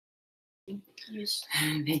Yes.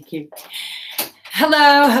 Thank you.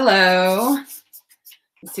 Hello, hello.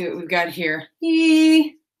 Let's see what we've got here.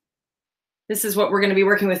 Yee. This is what we're going to be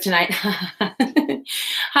working with tonight.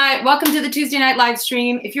 Hi, welcome to the Tuesday night live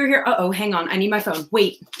stream. If you're here, uh-oh, hang on. I need my phone.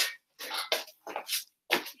 Wait.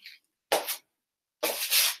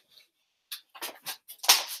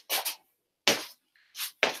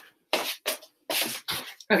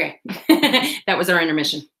 Okay, that was our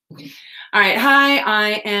intermission. All right, hi, I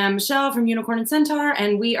am Michelle from Unicorn and Centaur,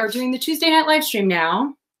 and we are doing the Tuesday night live stream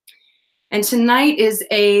now. And tonight is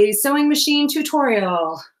a sewing machine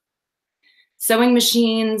tutorial. Sewing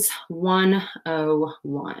Machines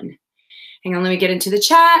 101. Hang on, let me get into the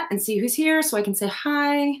chat and see who's here so I can say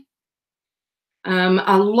hi.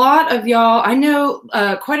 A lot of y'all, I know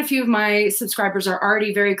quite a few of my subscribers are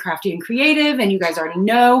already very crafty and creative, and you guys already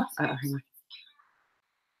know. Uh-oh, hang on.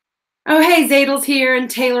 Oh, hey, Zadel's here and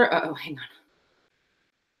Taylor. Uh-oh, hang on.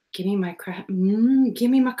 Give me my give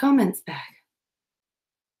me my comments back.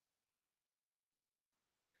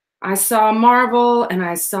 I saw Marvel and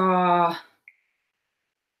I saw,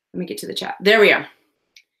 let me get to the chat. There we are.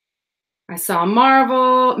 I saw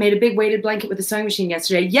Marvel, made a big weighted blanket with a sewing machine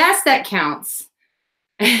yesterday. Yes, that counts.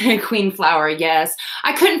 Queen Flower, yes.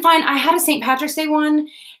 I couldn't find, I had a St. Patrick's Day one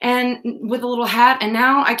and with a little hat, and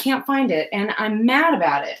now I can't find it. And I'm mad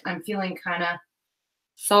about it. I'm feeling kind of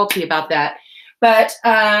salty about that. But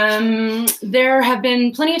there have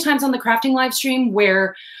been plenty of times on the crafting live stream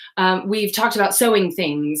where we've talked about sewing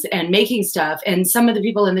things and making stuff. And some of the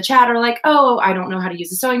people in the chat are like, oh, I don't know how to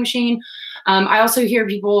use a sewing machine. I also hear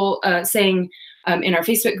people saying in our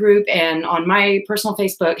Facebook group and on my personal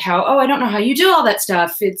Facebook how, oh, I don't know how you do all that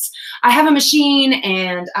stuff. I have a machine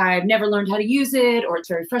and I've never learned how to use it, or it's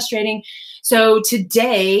very frustrating. So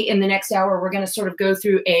today in the next hour, we're going to sort of go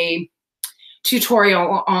through a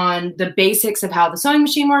tutorial on the basics of how the sewing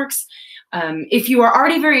machine works. If you are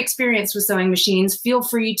already very experienced with sewing machines, feel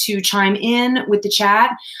free to chime in with the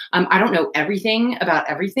chat. I don't know everything about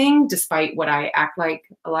everything, despite what I act like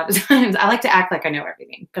a lot of times. I like to act like I know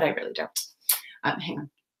everything, but I really don't. Hang on.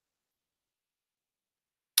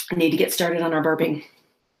 I need to get started on our burping.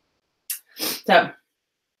 So,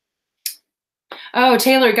 oh,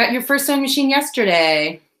 Taylor, got your first sewing machine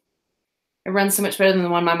yesterday. It runs so much better than the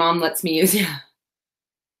one my mom lets me use. Yeah.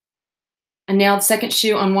 I nailed second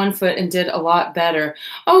shoe on one foot and did a lot better.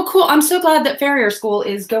 Oh, cool. I'm so glad that farrier school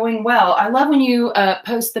is going well. I love when you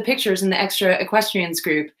post the pictures in the extra equestrians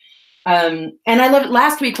group. And I loved it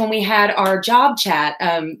last week when we had our job chat.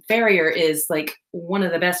 Farrier is like one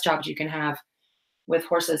of the best jobs you can have with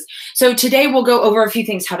horses. So today we'll go over a few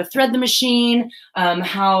things: how to thread the machine,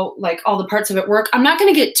 how like all the parts of it work. I'm not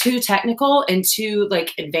going to get too technical and too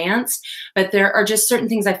like advanced, but there are just certain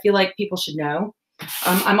things I feel like people should know.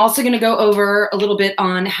 I'm also going to go over a little bit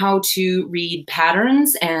on how to read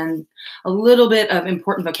patterns and a little bit of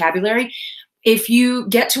important vocabulary. If you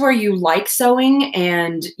get to where you like sewing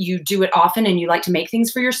and you do it often and you like to make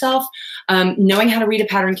things for yourself, knowing how to read a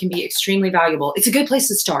pattern can be extremely valuable. It's a good place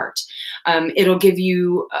to start. It'll give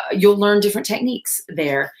you, you'll learn different techniques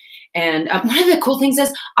there. And one of the cool things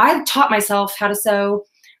is I taught myself how to sew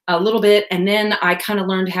a little bit, and then I kind of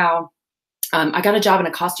learned how. I got a job in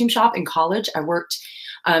a costume shop in college. I worked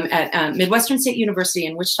at Midwestern State University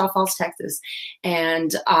in Wichita Falls, Texas,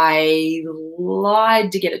 and I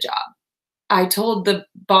lied to get a job. I told the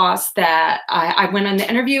boss that I went on the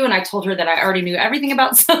interview and I told her that I already knew everything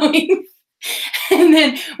about sewing. And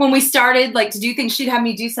then when we started like to do things, she'd have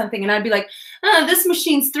me do something and I'd be like, oh, this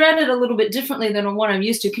machine's threaded a little bit differently than what I'm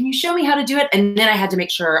used to. Can you show me how to do it? And then I had to make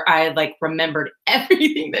sure I like remembered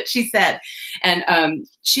everything that she said. And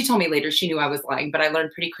she told me later she knew I was lying, but I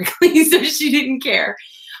learned pretty quickly, so she didn't care.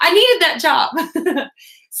 I needed that job.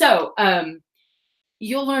 So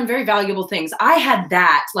you'll learn very valuable things. I had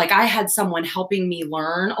that, like I had someone helping me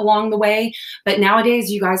learn along the way, but nowadays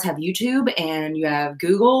you guys have YouTube and you have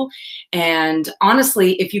Google. And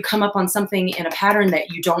honestly, if you come up on something in a pattern that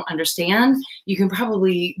you don't understand, you can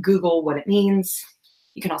probably Google what it means.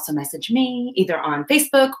 You can also message me either on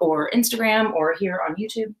Facebook or Instagram or here on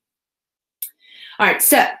YouTube. All right,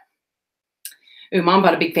 so ooh, Mom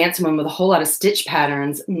bought a big fancy one with a whole lot of stitch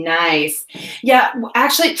patterns. Nice. Yeah,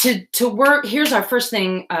 actually, to work, here's our first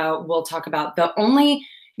thing we'll talk about. You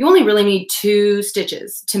only really need 2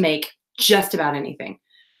 stitches to make just about anything.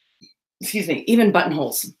 Excuse me, even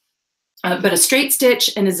buttonholes. But a straight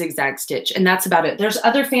stitch and a zigzag stitch, and that's about it. There's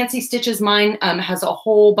other fancy stitches. Mine has a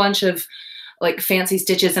whole bunch of like fancy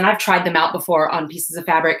stitches, and I've tried them out before on pieces of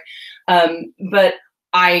fabric. But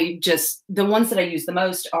the ones that I use the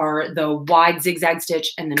most are the wide zigzag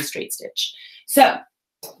stitch and then a straight stitch. So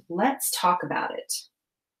let's talk about it.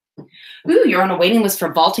 Ooh, you're on a waiting list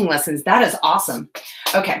for vaulting lessons. That is awesome.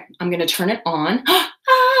 Okay, I'm going to turn it on.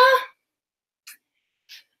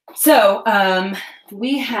 So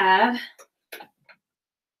we have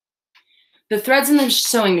the threads in the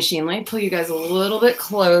sewing machine. Let me pull you guys a little bit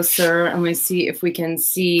closer and let me see if we can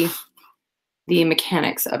see the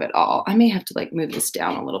mechanics of it all. I may have to like move this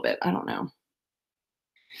down a little bit. I don't know.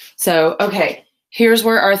 So, okay, here's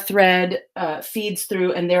where our thread feeds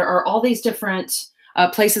through, and there are all these different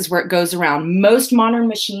places where it goes around. Most modern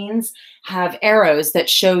machines have arrows that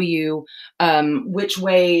show you which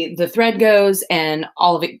way the thread goes and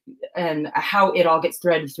all of it and how it all gets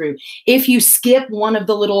threaded through. If you skip one of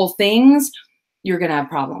the little things, you're going to have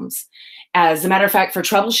problems. As a matter of fact, for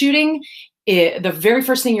troubleshooting, the very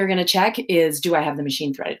first thing you're going to check is, do I have the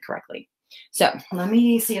machine threaded correctly? So let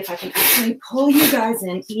me see if I can actually pull you guys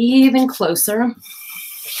in even closer.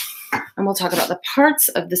 And we'll talk about the parts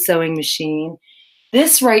of the sewing machine.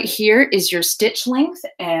 This right here is your stitch length,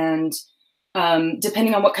 and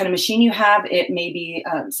depending on what kind of machine you have, it may be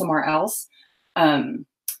somewhere else.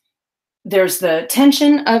 There's the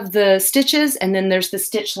tension of the stitches, and then there's the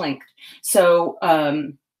stitch length. So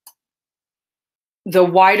the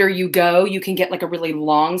wider you go, you can get like a really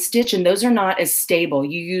long stitch, and those are not as stable.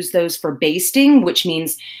 You use those for basting, which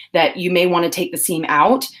means that you may want to take the seam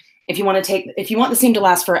out. If you want the seam to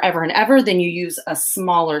last forever and ever, then you use a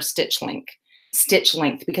smaller stitch length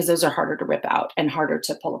because those are harder to rip out and harder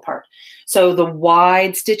to pull apart. So the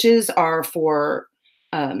wide stitches are for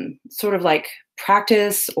sort of like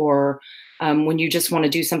practice, or when you just want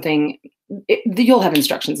to do something. You'll have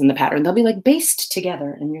instructions in the pattern. They'll be like baste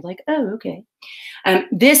together, and you're like, oh, okay.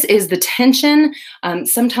 This is the tension.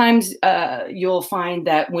 Sometimes you'll find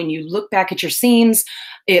that when you look back at your seams,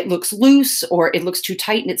 it looks loose or it looks too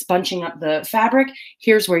tight and it's bunching up the fabric.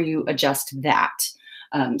 Here's where you adjust that.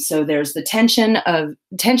 So there's the tension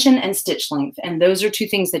and stitch length, and those are two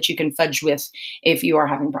things that you can fudge with if you are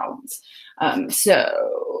having problems.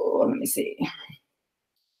 So let me see.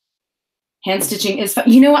 Hand stitching is fun.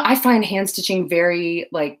 You know what? I find hand stitching very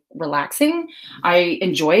like relaxing. I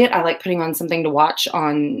enjoy it. I like putting on something to watch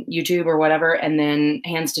on YouTube or whatever, and then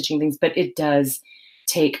hand stitching things, but it does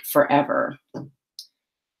take forever.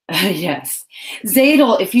 Yes.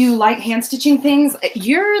 Zadel, if you like hand stitching things,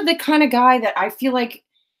 you're the kind of guy that I feel like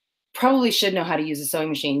probably should know how to use a sewing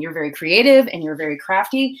machine. You're very creative and you're very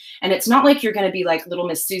crafty. And it's not like you're going to be like little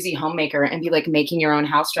Miss Susie homemaker and be like making your own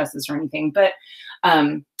house dresses or anything, but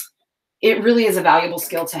it really is a valuable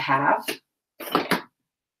skill to have.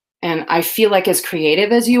 And I feel like as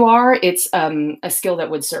creative as you are, it's a skill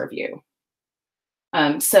that would serve you.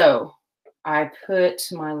 So I put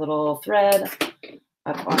my little thread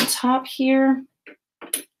up on top here.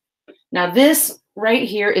 Now this right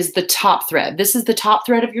here is the top thread. This is the top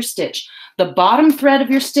thread of your stitch. The bottom thread of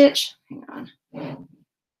your stitch, hang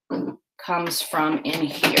on, comes from in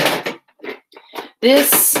here.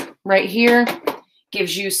 This right here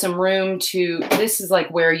gives you some room to, this is like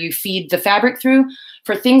where you feed the fabric through.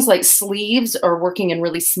 For things like sleeves or working in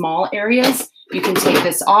really small areas, you can take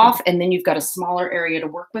this off and then you've got a smaller area to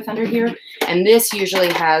work with under here. And this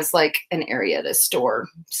usually has like an area to store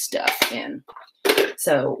stuff in.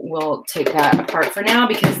 So we'll take that apart for now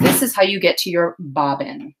because this is how you get to your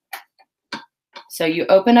bobbin. So you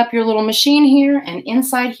open up your little machine here, and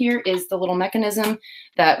inside here is the little mechanism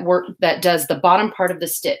that does the bottom part of the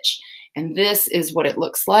stitch. And this is what it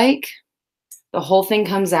looks like. The whole thing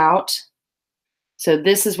comes out. So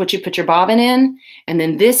this is what you put your bobbin in. And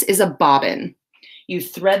then this is a bobbin. You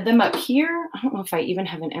thread them up here. I don't know if I even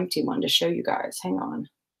have an empty one to show you guys. Hang on.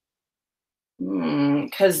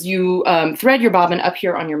 Because you thread your bobbin up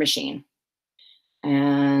here on your machine.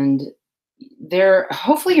 And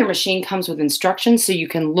hopefully your machine comes with instructions so you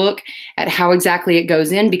can look at how exactly it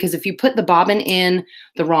goes in. Because if you put the bobbin in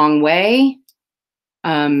the wrong way,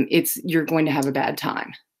 you're going to have a bad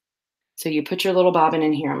time. So you put your little bobbin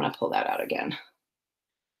in here. I'm going to pull that out again.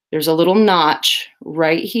 There's a little notch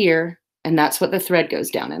right here, and that's what the thread goes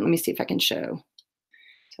down in. Let me see if I can show.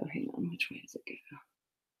 So hang on, which way does it go?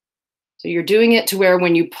 So you're doing it to where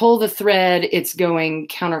when you pull the thread, it's going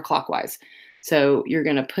counterclockwise. So you're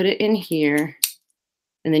going to put it in here,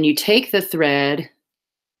 and then you take the thread.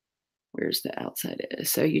 Where's the outside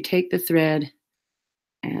is? So you take the thread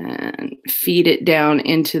and feed it down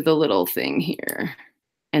into the little thing here,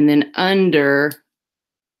 and then under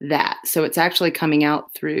that. So it's actually coming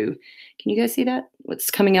out through, can you guys see that? What's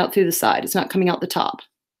coming out through the side? It's not coming out the top.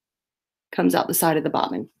 It comes out the side of the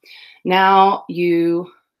bobbin. Now to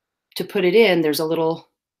put it in, there's a little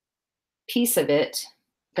piece of it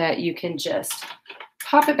that you can just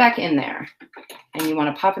pop it back in there. And you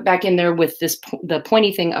want to pop it back in there with this the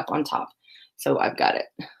pointy thing up on top. So I've got it,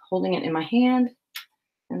 holding it in my hand,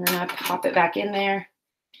 and then I pop it back in there.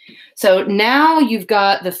 So now you've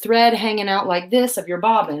got the thread hanging out like this of your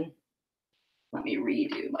bobbin. Let me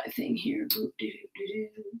redo my thing here.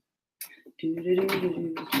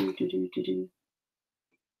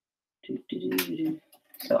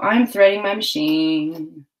 So I'm threading my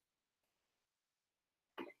machine.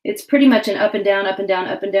 It's pretty much an up and down, up and down,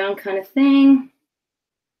 up and down kind of thing.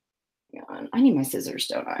 I need my scissors,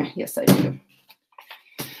 don't I? Yes, I do.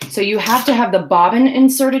 So you have to have the bobbin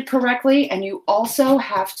inserted correctly, and you also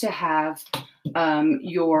have to have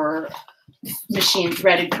your machine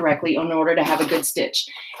threaded correctly in order to have a good stitch.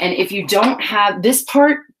 And if you don't have, this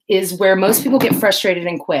part is where most people get frustrated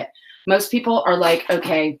and quit. Most people are like,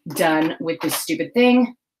 okay, done with this stupid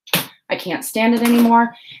thing. I can't stand it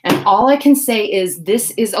anymore. And all I can say is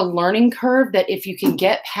this is a learning curve that if you can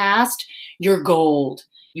get past, you're gold,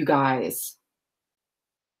 you guys.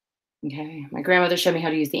 Okay, my grandmother showed me how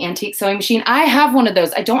to use the antique sewing machine. I have one of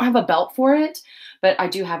those. I don't have a belt for it, but I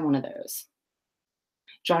do have one of those.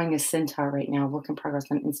 Drawing a centaur right now, work in progress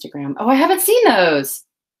on Instagram. Oh, I haven't seen those.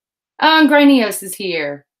 Granios is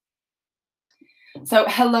here. So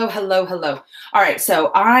hello, hello, hello. All right, so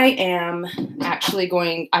I am actually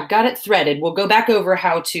going, I've got it threaded. We'll go back over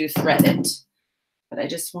how to thread it. But I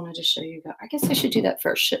just wanted to show you, I guess I should do that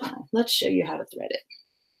first, shouldn't I? Let's show you how to thread it.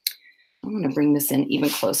 I'm going to bring this in even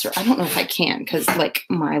closer. I don't know if I can because like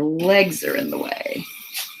my legs are in the way.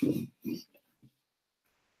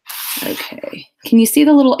 Okay. Can you see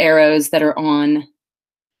the little arrows that are on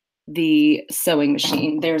the sewing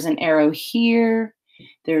machine? There's an arrow here.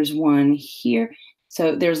 There's one here.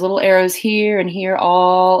 So there's little arrows here and here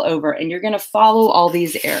all over. And you're going to follow all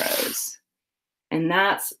these arrows. And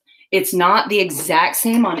it's not the exact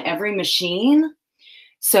same on every machine.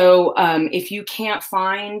 So if you can't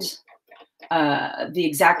find the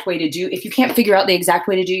exact way to do, if you can't figure out the exact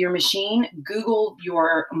way to do your machine, Google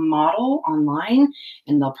your model online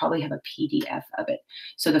and they'll probably have a PDF of it.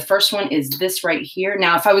 So the first one is this right here.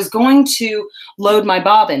 Now, if I was going to load my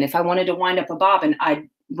bobbin, if I wanted to wind up a bobbin, I'd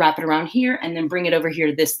wrap it around here and then bring it over here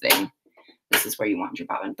to this thing. This is where you want your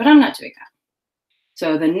bobbin, but I'm not doing that.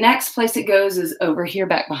 So the next place it goes is over here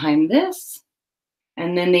back behind this.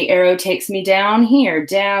 And then the arrow takes me down here,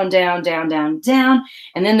 down, down, down, down, down.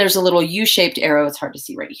 And then there's a little U-shaped arrow. It's hard to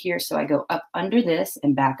see right here. So I go up under this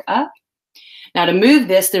and back up. Now to move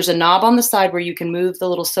this, there's a knob on the side where you can move the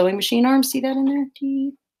little sewing machine arm. See that in there?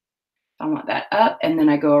 I want that up. And then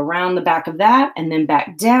I go around the back of that and then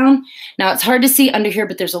back down. Now it's hard to see under here,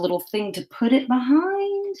 but there's a little thing to put it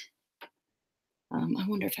behind. I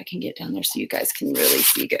wonder if I can get down there so you guys can really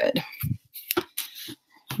see good.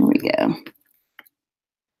 Here we go.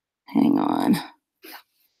 Hang on.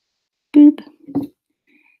 Boop.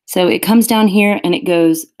 So it comes down here and it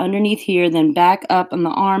goes underneath here, then back up on the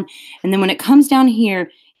arm. And then when it comes down here,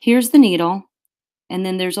 here's the needle. And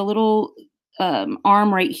then there's a little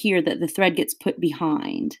arm right here that the thread gets put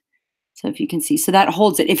behind. So if you can see, so that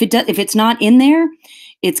holds it. If it's not in there,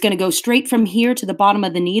 it's going to go straight from here to the bottom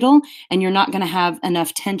of the needle and you're not going to have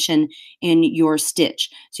enough tension in your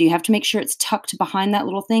stitch. So you have to make sure it's tucked behind that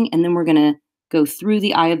little thing. And then we're going to go through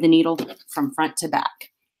the eye of the needle from front to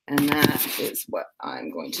back. And that is what I'm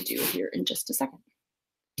going to do here in just a second.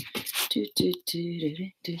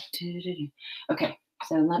 Okay,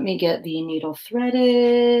 so let me get the needle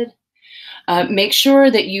threaded. Make sure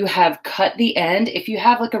that you have cut the end. If you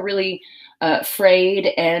have like a really frayed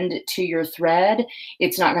end to your thread,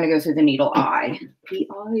 it's not going to go through the needle eye. The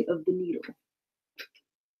eye of the needle.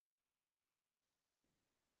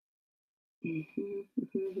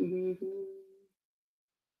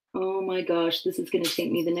 Oh my gosh, this is going to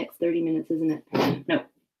take me the next 30 minutes, isn't it? No,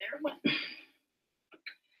 there it went.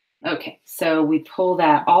 Okay, so we pull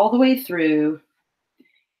that all the way through,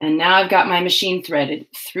 and now I've got my machine threaded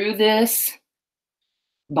through this,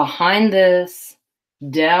 behind this,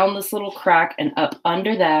 down this little crack, and up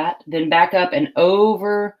under that, then back up and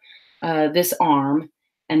over this arm,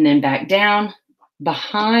 and then back down,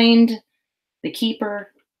 behind the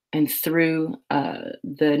keeper, and through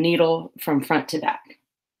the needle from front to back.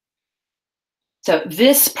 So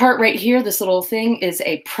this part right here, this little thing is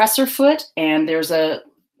a presser foot, and there is a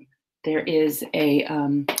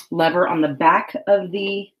lever on the back of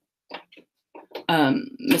the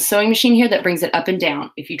sewing machine here that brings it up and down.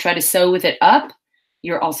 If you try to sew with it up,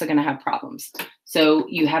 you're also going to have problems. So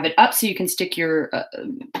you have it up so you can stick your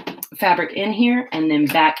fabric in here and then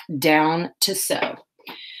back down to sew.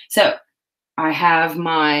 So I have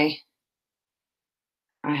my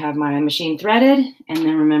I have my machine threaded, and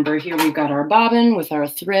then remember here we've got our bobbin with our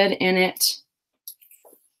thread in it.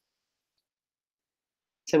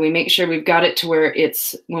 So we make sure we've got it to where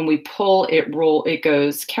it's, when we pull it, it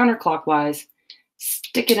goes counterclockwise,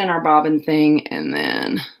 stick it in our bobbin thing, and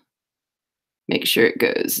then make sure it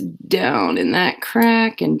goes down in that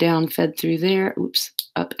crack and down fed through there. Oops,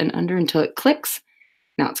 up and under until it clicks.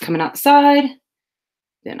 Now it's coming out the side.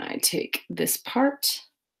 Then I take this part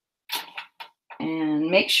and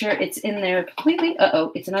make sure it's in there completely.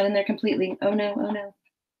 Uh-oh, it's not in there completely. Oh no, oh no.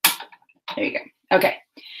 There you go. Okay,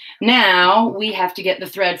 now we have to get the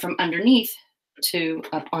thread from underneath to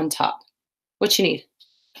up on top. What you need?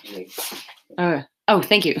 Oh,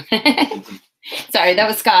 thank you. Sorry, that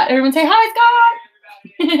was Scott. Everyone say hi,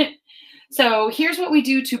 Scott. So here's what we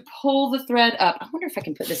do to pull the thread up. I wonder if I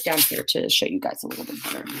can put this down here to show you guys a little bit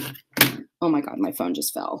better. Oh my God, my phone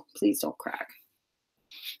just fell. Please don't crack.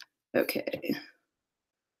 Okay.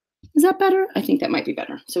 Is that better? I think that might be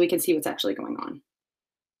better, so we can see what's actually going on.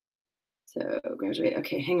 So graduate.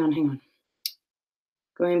 Okay, hang on.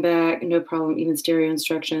 Going back, no problem, even stereo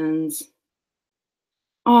instructions.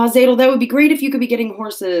 Oh, Zadel, that would be great if you could be getting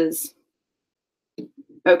horses.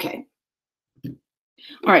 Okay.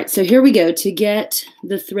 All right, so here we go. To get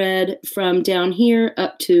the thread from down here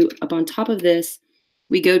up on top of this,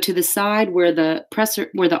 we go to the side where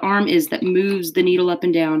the arm is that moves the needle up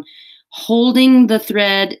and down, holding the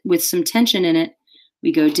thread with some tension in it.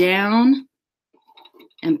 We go down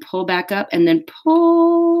and pull back up and then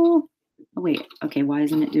pull. Oh, wait. Okay, why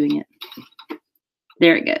isn't it doing it?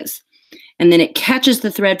 There it goes. And then it catches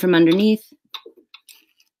the thread from underneath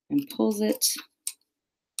and pulls it.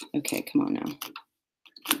 Okay, come on now.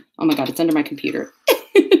 Oh my God, it's under my computer.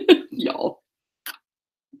 Y'all.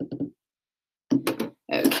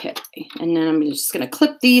 Okay, and then I'm just gonna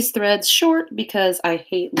clip these threads short because I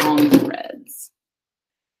hate long threads.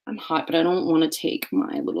 I'm hot, but I don't want to take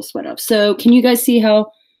my little sweat off. So can you guys see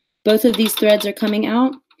how both of these threads are coming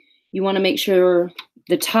out? You want to make sure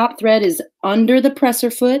the top thread is under the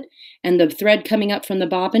presser foot and the thread coming up from the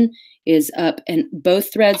bobbin is up, and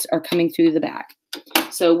both threads are coming through the back.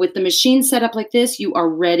 So with the machine set up like this, you are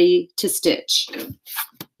ready to stitch.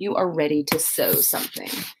 You are ready to sew something.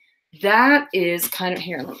 That is kind of,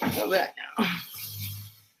 here, let me go back now.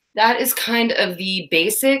 That is kind of the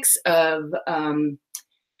basics of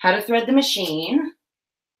how to thread the machine.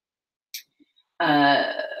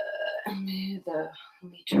 Let me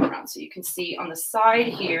turn around so you can see on the side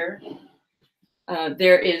here.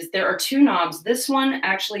 There are two knobs. This one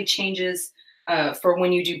actually changes for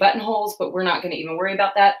when you do buttonholes, but we're not going to even worry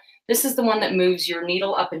about that. This is the one that moves your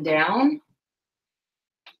needle up and down.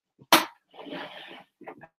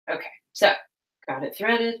 Okay, so got it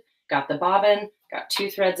threaded, got the bobbin, got two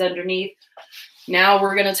threads underneath. Now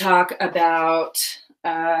we're going to talk about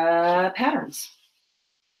patterns.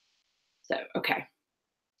 So, okay.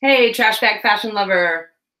 Hey, trash bag fashion lover.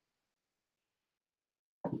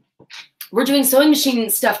 We're doing sewing machine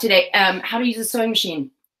stuff today. How to use a sewing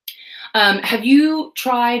machine. Have you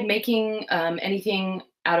tried making anything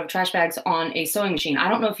out of trash bags on a sewing machine? I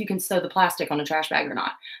don't know if you can sew the plastic on a trash bag or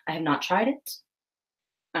not. I have not tried it.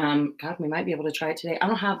 God, we might be able to try it today. I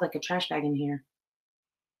don't have like a trash bag in here.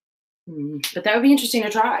 But that would be interesting to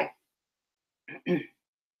try.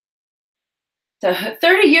 So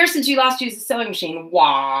 30 years since you last used a sewing machine.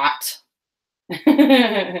 What?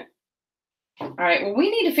 All right, well, we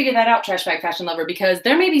need to figure that out, trash bag fashion lover, because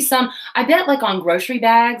there may be some, I bet like on grocery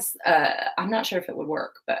bags, I'm not sure if it would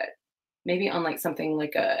work, but maybe on like something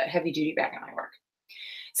like a heavy duty bag it might work.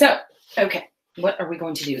 So, okay, what are we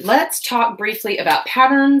going to do? Let's talk briefly about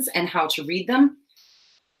patterns and how to read them.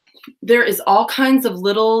 There is all kinds of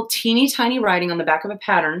little teeny tiny writing on the back of a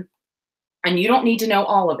pattern, and you don't need to know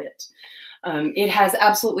all of it. It has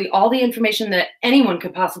absolutely all the information that anyone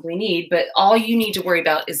could possibly need, but all you need to worry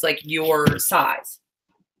about is like your size.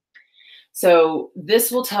 So this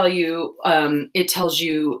will tell you, it tells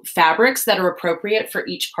you fabrics that are appropriate for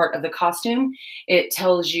each part of the costume. It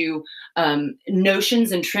tells you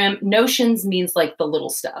notions and trim. Notions means like the little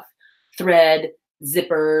stuff, thread,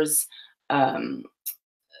 zippers,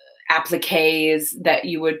 appliques that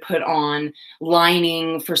you would put on,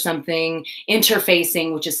 lining for something,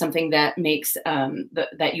 interfacing, which is something that makes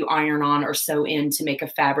that you iron on or sew in to make a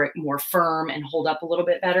fabric more firm and hold up a little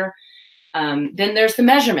bit better. Then there's the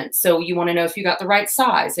measurements. So you want to know if you got the right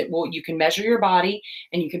size. You can measure your body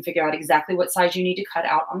and you can figure out exactly what size you need to cut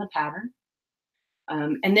out on the pattern.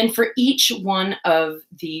 And then for each one of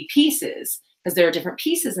the pieces, because there are different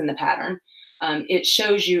pieces in the pattern, it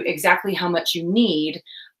shows you exactly how much you need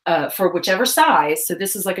for whichever size. So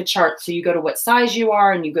this is like a chart. So you go to what size you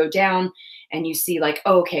are and you go down and you see like,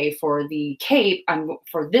 oh, okay, for the cape,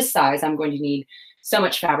 for this size, I'm going to need so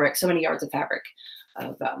much fabric, so many yards of fabric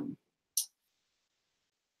of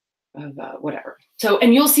whatever. So,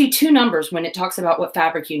 and you'll see two numbers when it talks about what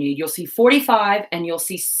fabric you need. You'll see 45 and you'll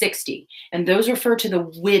see 60. And those refer to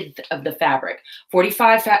the width of the fabric.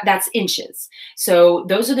 45, that's inches. So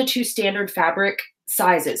those are the two standard fabric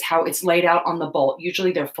sizes, how it's laid out on the bolt.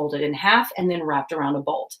 Usually they're folded in half and then wrapped around a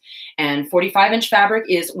bolt. And 45-inch fabric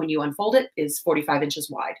is, when you unfold it, is 45 inches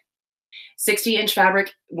wide. 60-inch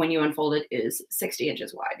fabric, when you unfold it, is 60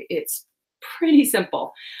 inches wide. It's pretty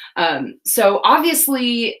simple. So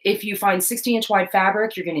obviously, if you find 60-inch wide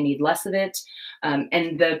fabric, you're going to need less of it.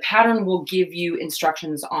 And the pattern will give you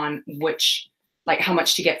instructions on which, like how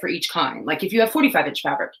much to get for each kind. Like if you have 45-inch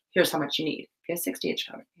fabric, here's how much you need. If you have 60-inch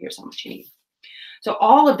fabric, here's how much you need. So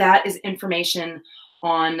all of that is information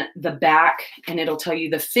on the back, and it'll tell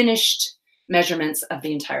you the finished measurements of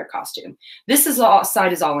the entire costume. This is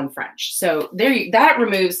side is all in French. So that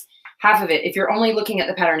removes half of it. If you're only looking at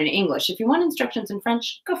the pattern in English, if you want instructions in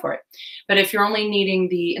French, go for it. But if you're only needing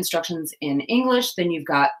the instructions in English, then you've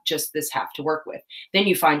got just this half to work with. Then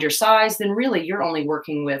you find your size, then really you're only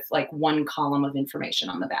working with like one column of information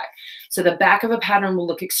on the back. So the back of a pattern will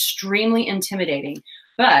look extremely intimidating,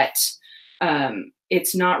 but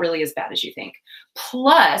it's not really as bad as you think.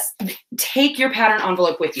 Plus, take your pattern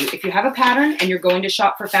envelope with you. If you have a pattern and you're going to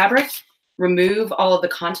shop for fabric, remove all of the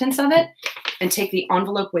contents of it and take the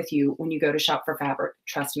envelope with you when you go to shop for fabric.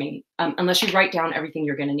 Trust me, unless you write down everything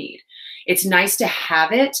you're going to need. It's nice to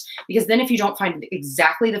have it, because then if you don't find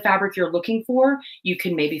exactly the fabric you're looking for, you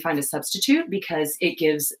can maybe find a substitute, because it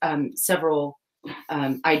gives several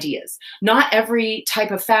ideas. Not every type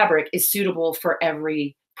of fabric is suitable for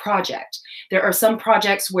every project. There are some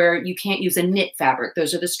projects where you can't use a knit fabric.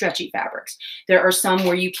 Those are the stretchy fabrics. There are some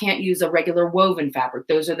where you can't use a regular woven fabric.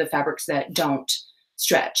 Those are the fabrics that don't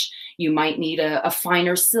stretch. You might need a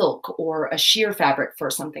finer silk or a sheer fabric for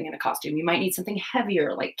something in a costume. You might need something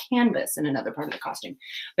heavier like canvas in another part of the costume.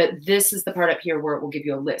 But this is the part up here where it will give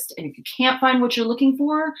you a list. And if you can't find what you're looking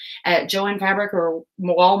for at Joann Fabric or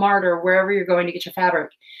Walmart or wherever you're going to get your fabric,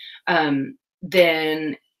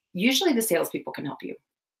 then usually the salespeople can help you.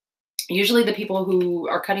 Usually the people who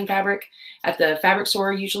are cutting fabric at the fabric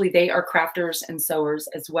store, usually they are crafters and sewers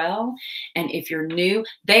as well. And if you're new,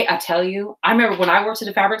 I tell you, I remember when I worked at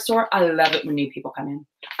a fabric store, I love it when new people come in.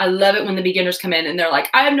 I love it when the beginners come in and they're like,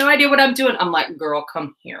 I have no idea what I'm doing. I'm like, girl,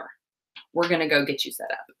 come here. We're going to go get you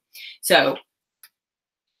set up. So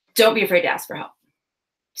don't be afraid to ask for help.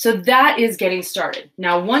 So that is getting started.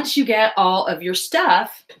 Now, once you get all of your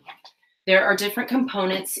stuff, there are different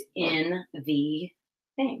components in the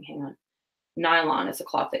thing. Hang on. Nylon is a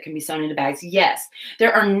cloth that can be sewn into bags. Yes,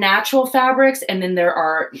 there are natural fabrics, and then there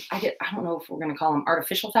are, I don't know if we're going to call them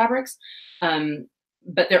artificial fabrics,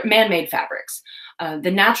 but they're man-made fabrics.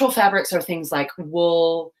 The natural fabrics are things like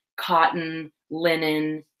wool, cotton,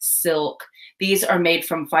 linen, silk. These are made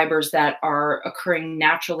from fibers that are occurring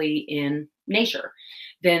naturally in nature.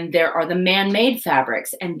 Then there are the man-made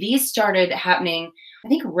fabrics, and these started happening, I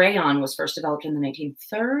think rayon was first developed in the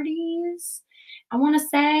 1930s. I want to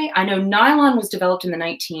say. I know nylon was developed in the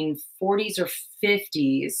 1940s or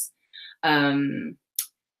 50s.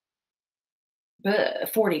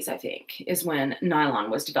 But 40s, I think, is when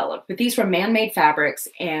nylon was developed. But these were man-made fabrics,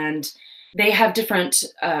 and they have different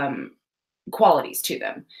qualities to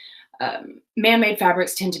them. Man-made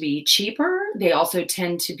fabrics tend to be cheaper. They also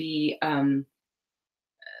tend to be some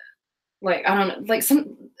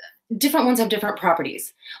different ones have different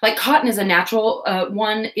properties. Like cotton is a natural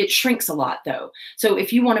one. It shrinks a lot though. So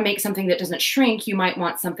if you want to make something that doesn't shrink, you might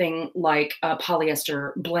want something like a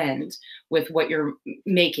polyester blend with what you're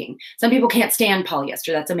making. Some people can't stand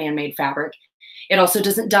polyester. That's a man-made fabric. It also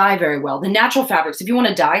doesn't dye very well. The natural fabrics, if you want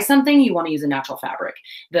to dye something, you want to use a natural fabric.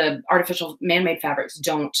 The artificial man-made fabrics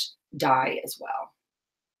don't dye as well.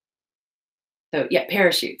 So yeah,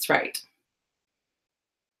 parachutes, right.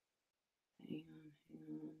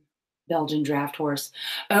 Belgian draft horse.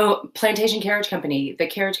 Oh, Plantation Carriage Company. The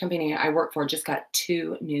carriage company I work for just got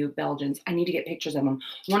 2 new Belgians. I need to get pictures of them.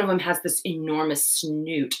 One of them has this enormous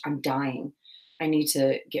snoot. I'm dying. I need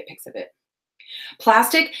to get pics of it.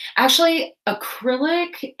 Plastic, actually,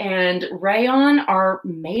 acrylic and rayon are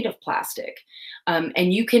made of plastic.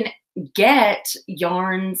 And you can get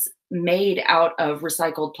yarns made out of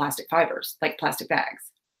recycled plastic fibers, like plastic bags.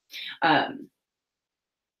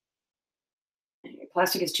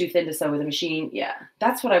 Plastic is too thin to sew with a machine. Yeah,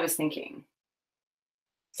 that's what I was thinking.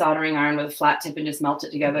 Soldering iron with a flat tip and just melt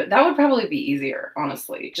it together. That would probably be easier,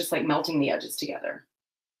 honestly, just like melting the edges together.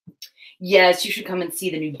 Yes, you should come and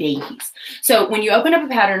see the new babies. So when you open up a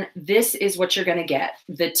pattern, this is what you're going to get.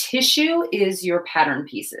 The tissue is your pattern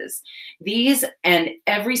pieces. These and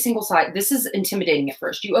every single side. This is intimidating at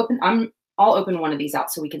first. I'll open one of these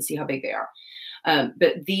out so we can see how big they are.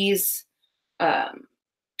 But these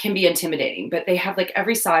can be intimidating, but they have like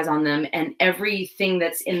every size on them and everything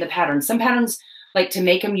that's in the pattern. Some patterns, like to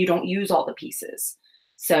make them, you don't use all the pieces.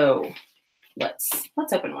 So let's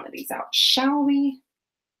open one of these out, shall we?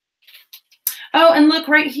 Oh, and look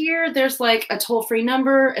right here, there's like a toll-free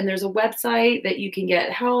number and there's a website that you can get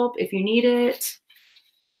help if you need it.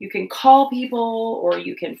 You can call people or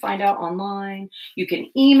you can find out online. You can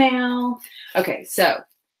email. Okay, so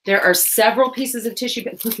there are several pieces of tissue.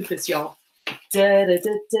 Look at this, y'all.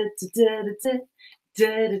 It's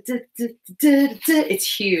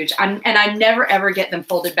huge. I never ever get them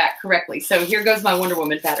folded back correctly. So here goes my Wonder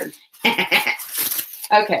Woman pattern.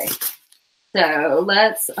 Okay. So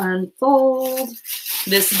let's unfold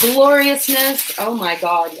this gloriousness. Oh my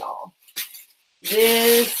God, y'all.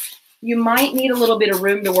 This, you might need a little bit of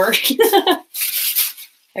room to work.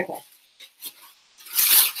 Okay.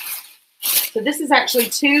 So this is actually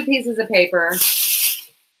 2 pieces of paper.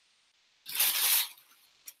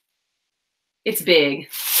 It's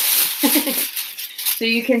big. So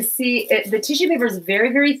you can see the tissue paper is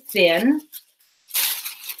very, very thin.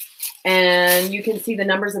 And you can see the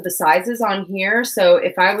numbers of the sizes on here. So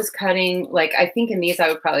if I was cutting, like I think in these, I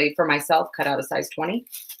would probably, for myself, cut out a size 20.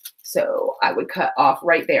 So I would cut off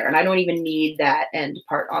right there. And I don't even need that end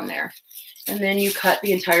part on there. And then you cut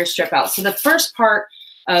the entire strip out. So the first part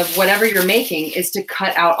of whatever you're making is to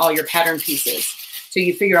cut out all your pattern pieces. So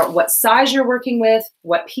you figure out what size you're working with,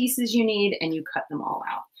 what pieces you need, and you cut them all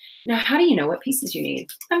out. Now, how do you know what pieces you need?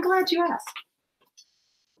 I'm glad you asked.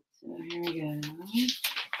 So here we go.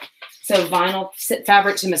 So vinyl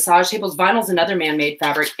fabric to massage tables. Vinyl is another man-made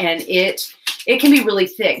fabric, and it can be really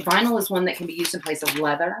thick. Vinyl is one that can be used in place of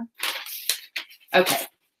leather. Okay.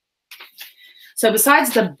 So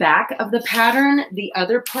besides the back of the pattern, the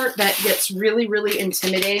other part that gets really, really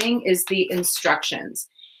intimidating is the instructions.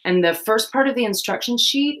 And the first part of the instruction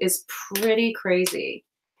sheet is pretty crazy.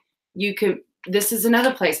 This is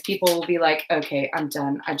another place people will be like, okay, I'm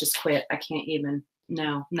done. I just quit. I can't even.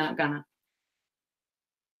 No, not gonna.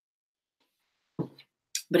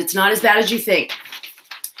 But it's not as bad as you think.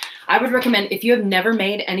 I would recommend, if you have never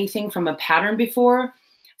made anything from a pattern before,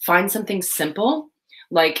 find something simple.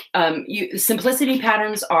 Like simplicity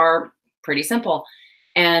patterns are pretty simple.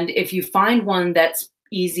 And if you find one that's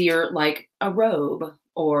easier, like a robe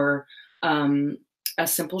or a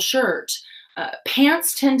simple shirt,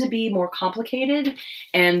 pants tend to be more complicated.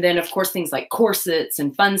 And then of course, things like corsets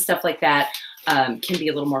and fun stuff like that can be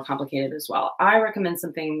a little more complicated as well. I recommend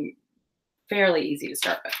something fairly easy to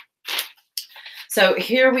start with. So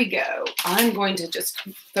here we go. I'm going to just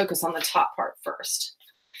focus on the top part first.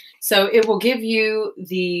 So it will give you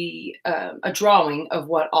a drawing of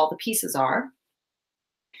what all the pieces are.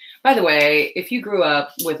 By the way, if you grew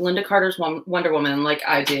up with Linda Carter's Wonder Woman like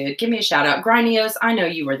I did, give me a shout out. Grinios, I know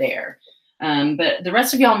you were there. But the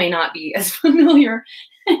rest of y'all may not be as familiar.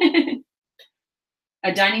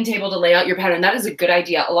 A dining table to lay out your pattern. That is a good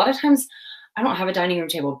idea. A lot of times I don't have a dining room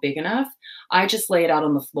table big enough. I just lay it out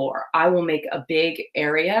on the floor. I will make a big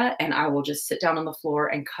area and I will just sit down on the floor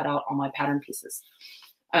and cut out all my pattern pieces.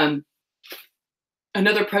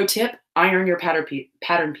 Another pro tip, iron your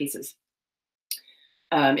pattern pieces.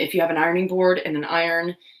 If you have an ironing board and an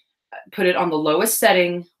iron, put it on the lowest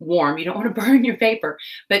setting, warm. You don't want to burn your paper.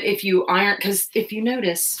 But if you iron, because if you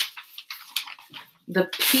notice, the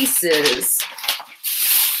pieces,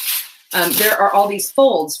 there are all these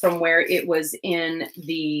folds from where it was in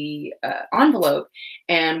the envelope.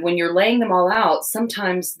 And when you're laying them all out,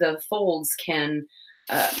 sometimes the folds can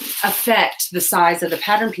affect the size of the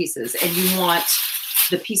pattern pieces. And you want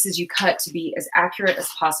the pieces you cut to be as accurate as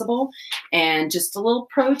possible. And just a little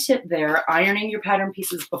pro tip there, ironing your pattern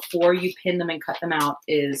pieces before you pin them and cut them out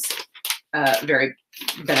is very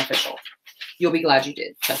beneficial. You'll be glad you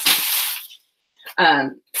did, trust me.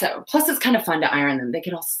 So plus it's kind of fun to iron them. They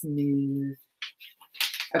get all smooth.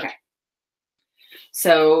 Okay.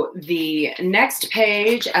 So the next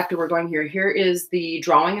page after we're going here is the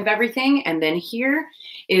drawing of everything. And then here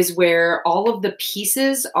is where all of the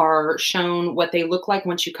pieces are shown what they look like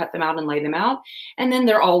once you cut them out and lay them out. And then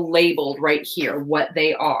they're all labeled right here, what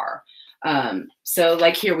they are. So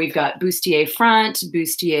like here we've got bustier front,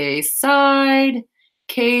 bustier side,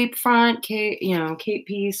 cape front, cape, cape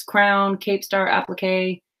piece, crown, cape star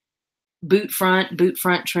applique, boot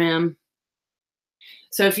front trim.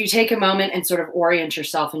 So if you take a moment and sort of orient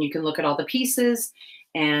yourself and you can look at all the pieces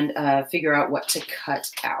and figure out what to cut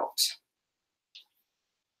out.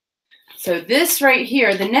 So this right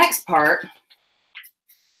here, the next part,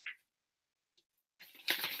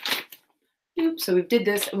 so we did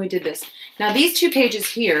this and we did this. Now these two pages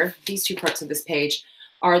here, these two parts of this page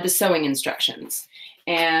are the sewing instructions.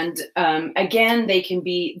 And again, they can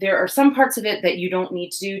be, there are some parts of it that you don't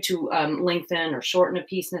need to do to lengthen or shorten a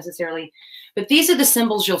piece necessarily, but these are the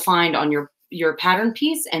symbols you'll find on your pattern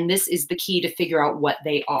piece, and this is the key to figure out what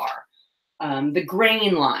they are. The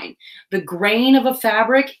grain line. The grain of a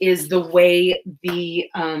fabric is the way the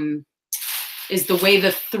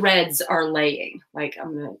threads are laying. Like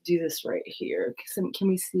I'm gonna do this right here. Can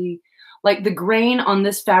we see? Like the grain on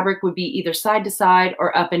this fabric would be either side to side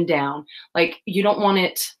or up and down. Like you don't want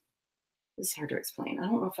it, this is hard to explain. I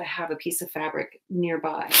don't know if I have a piece of fabric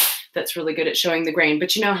nearby that's really good at showing the grain,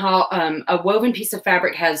 but you know how a woven piece of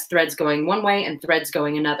fabric has threads going one way and threads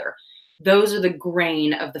going another. Those are the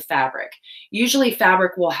grain of the fabric. Usually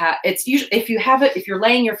fabric will have, it's usually, if you're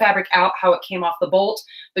laying your fabric out how it came off the bolt,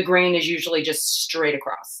 the grain is usually just straight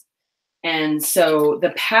across. And so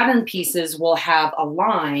the pattern pieces will have a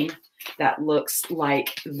line that looks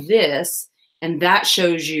like this, and that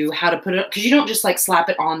shows you how to put it, because you don't just like slap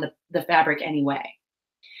it on the fabric anyway.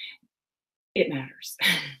 It matters.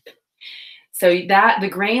 So that the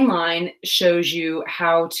grain line shows you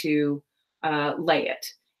how to lay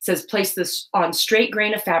it. It says place this on straight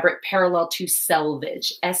grain of fabric parallel to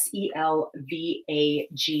selvage, S-E-L-V-A-G-E.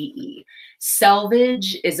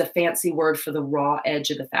 Selvage is a fancy word for the raw edge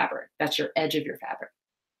of the fabric. That's your edge of your fabric.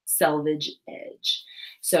 Selvage edge.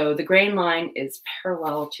 So the grain line is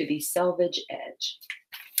parallel to the selvage edge.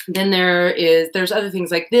 Then there's other things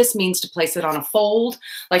like this means to place it on a fold.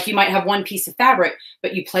 Like you might have one piece of fabric,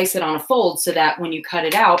 but you place it on a fold so that when you cut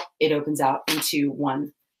it out, it opens out into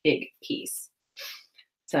one big piece.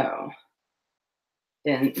 So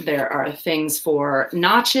then there are things for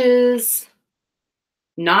notches.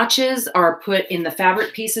 Notches are put in the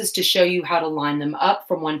fabric pieces to show you how to line them up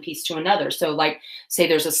from one piece to another. So like say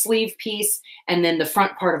there's a sleeve piece and then the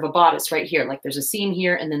front part of a bodice right here, like there's a seam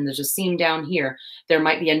here and then there's a seam down here. There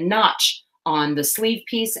might be a notch on the sleeve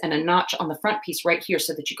piece and a notch on the front piece right here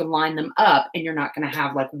so that you can line them up and you're not going to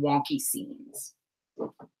have like wonky seams.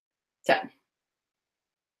 So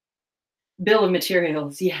bill of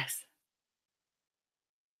materials, yes.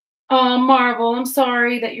 Oh, Marvel, I'm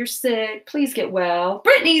sorry that you're sick. Please get well.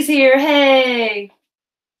 Brittany's here. Hey.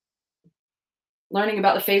 Learning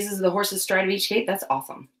about the phases of the horse's stride of each gait. That's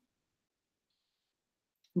awesome.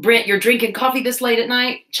 Britt, you're drinking coffee this late at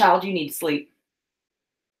night? Child, you need to sleep.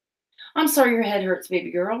 I'm sorry your head hurts, baby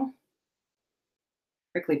girl.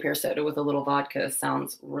 Prickly pear soda with a little vodka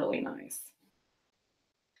sounds really nice.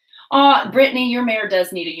 Brittany, your mare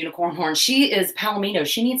does need a unicorn horn. She is Palomino.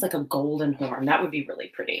 She needs like a golden horn. That would be really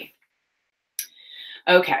pretty.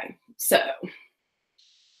 Okay, so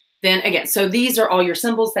then again, so these are all your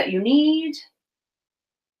symbols that you need.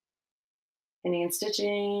 Pinning and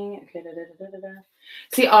stitching. Okay,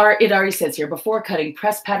 See, it already says here, before cutting,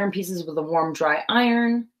 press pattern pieces with a warm, dry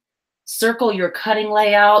iron. Circle your cutting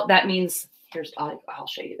layout. That means, I'll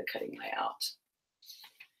show you the cutting layout.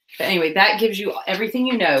 But anyway, that gives you everything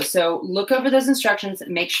you know. So look over those instructions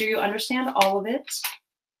and make sure you understand all of it.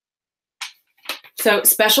 So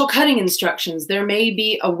special cutting instructions. There may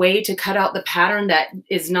be a way to cut out the pattern that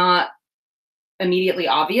is not immediately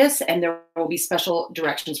obvious, and there will be special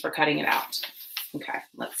directions for cutting it out. Okay,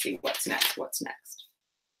 let's see what's next. What's next?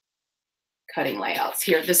 Cutting layouts.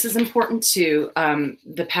 Here, this is important too.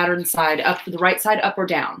 The pattern side up, the right side up or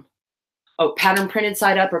down. Oh, pattern printed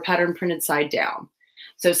side up or pattern printed side down.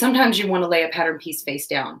 So sometimes you want to lay a pattern piece face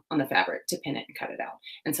down on the fabric to pin it and cut it out.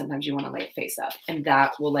 And sometimes you want to lay it face up, and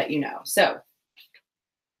that will let you know. So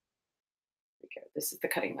this is the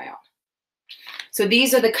cutting layout. So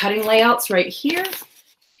these are the cutting layouts right here.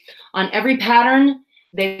 On every pattern,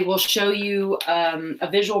 they will show you a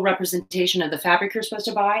visual representation of the fabric you're supposed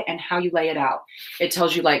to buy and how you lay it out. It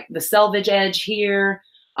tells you like the selvage edge here,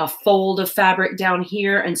 a fold of fabric down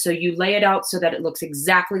here. And so you lay it out so that it looks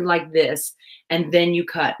exactly like this. And then you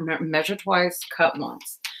cut. Remember, measure twice, cut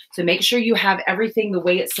once. So make sure you have everything the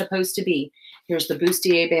way it's supposed to be. Here's the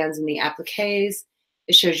bustier bands and the appliques.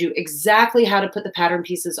 It shows you exactly how to put the pattern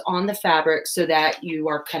pieces on the fabric so that you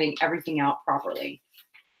are cutting everything out properly.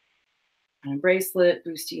 And a bracelet,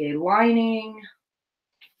 bustier lining.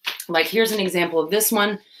 Like here's an example of this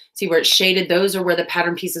one. See where it's shaded? Those are where the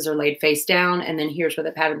pattern pieces are laid face down. And then here's where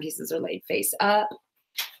the pattern pieces are laid face up.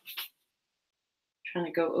 Trying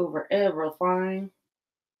to go over everything.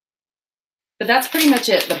 But that's pretty much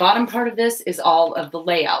it. The bottom part of this is all of the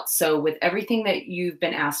layout. So with everything that you've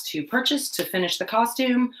been asked to purchase to finish the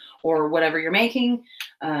costume or whatever you're making,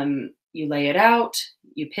 you lay it out,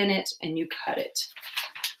 you pin it, and you cut it.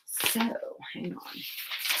 So hang on.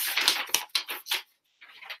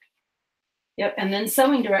 Yep, and then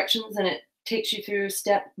sewing directions, and it takes you through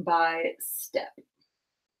step by step.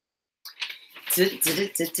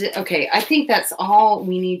 Okay, I think that's all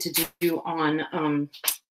we need to do on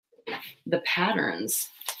the patterns.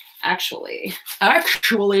 Actually, what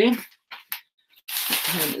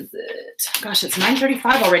time is it? Gosh, it's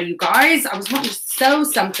 9:35 already, you guys. I was wanting to sew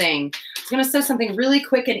something. I was going to sew something really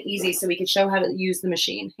quick and easy so we could show how to use the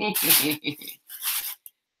machine.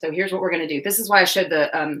 So here's what we're going to do. This is why I showed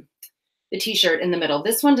the t-shirt in the middle.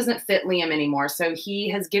 This one doesn't fit Liam anymore, so he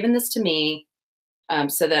has given this to me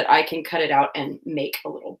so that I can cut it out and make a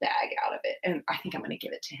little bag out of it. And I think I'm going to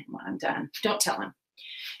give it to him when I'm done. Don't tell him.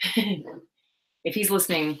 If he's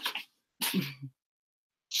listening.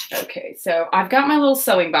 Okay, so I've got my little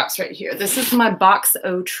sewing box right here. This is my box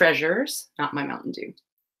o' treasures, not my Mountain Dew.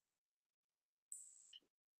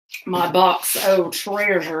 My box o'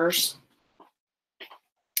 treasures.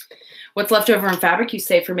 What's left over in fabric you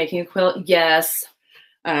save for making a quilt? Yes.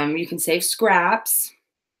 You can save scraps.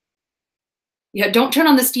 Yeah, don't turn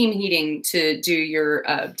on the steam heating to do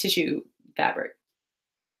your tissue fabric.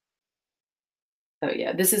 Oh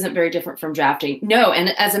yeah, this isn't very different from drafting. No, and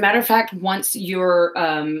as a matter of fact, once you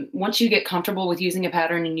get comfortable with using a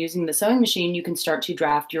pattern and using the sewing machine, you can start to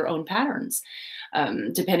draft your own patterns,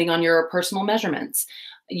 depending on your personal measurements.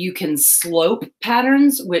 You can slope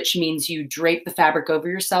patterns, which means you drape the fabric over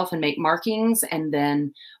yourself and make markings, and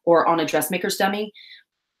then, or on a dressmaker's dummy,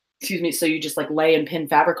 excuse me, so you just like lay and pin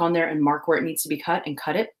fabric on there and mark where it needs to be cut and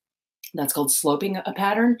cut it. That's called sloping a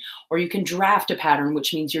pattern. Or you can draft a pattern,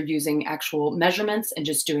 which means you're using actual measurements and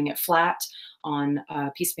just doing it flat on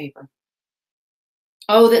a piece of paper.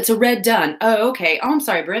 Oh, that's a red done. Oh, okay. Oh, I'm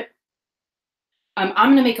sorry, Britt. I'm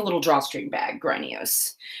going to make a little drawstring bag,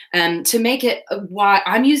 Granios. To make it, why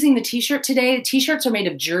I'm using the t-shirt today. T-shirts are made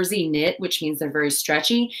of jersey knit, which means they're very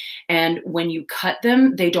stretchy. And when you cut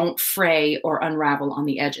them, they don't fray or unravel on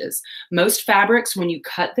the edges. Most fabrics, when you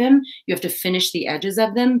cut them, you have to finish the edges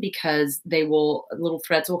of them because they will, little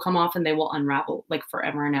threads will come off and they will unravel like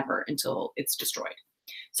forever and ever until it's destroyed.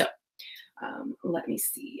 So let me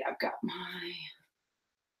see. I've got my,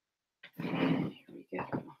 here we go.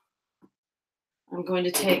 I'm going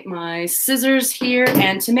to take my scissors here,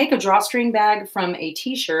 and to make a drawstring bag from a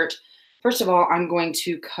t-shirt, first of all, I'm going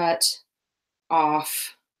to cut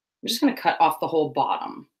off, I'm just going to cut off the whole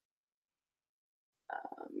bottom.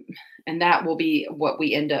 And that will be what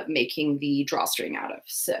we end up making the drawstring out of.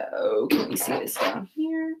 So can you see this down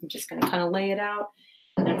here? I'm just going to kind of lay it out.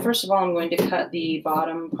 And first of all, I'm going to cut the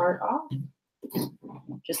bottom part off.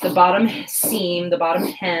 Just the bottom seam, the bottom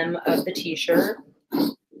hem of the t-shirt.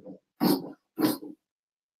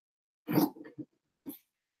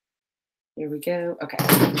 Here we go. Okay.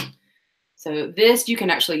 So this, you can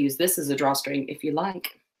actually use this as a drawstring if you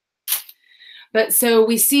like. But so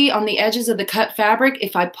we see on the edges of the cut fabric,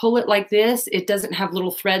 if I pull it like this, it doesn't have little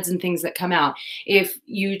threads and things that come out. If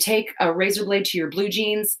you take a razor blade to your blue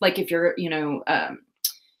jeans, like if you're,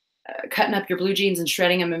 cutting up your blue jeans and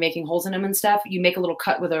shredding them and making holes in them and stuff, you make a little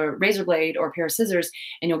cut with a razor blade or a pair of scissors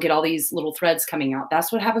and you'll get all these little threads coming out.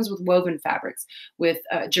 That's what happens with woven fabrics. With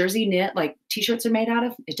jersey knit, like t-shirts are made out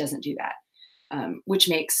of, it doesn't do that. Which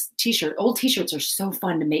makes old t-shirts are so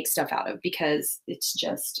fun to make stuff out of because it's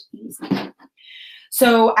just easy.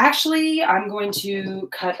 So actually, I'm going to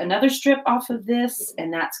cut another strip off of this,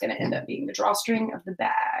 and that's going to end up being the drawstring of the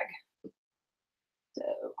bag. So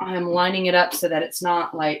I'm lining it up so that it's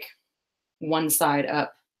not like one side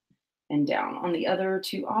up and down. On the other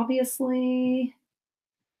two, obviously,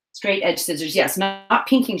 straight edge scissors. Yes, not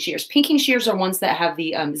pinking shears. Pinking shears are ones that have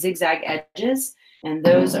the zigzag edges. And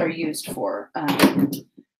those are used for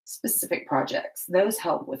specific projects. Those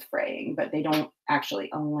help with fraying, but they don't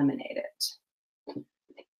actually eliminate it.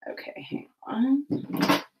 Okay, hang on.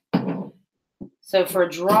 So for a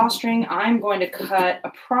drawstring, I'm going to cut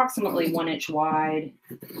approximately 1 inch wide.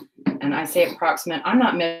 And I say approximate. I'm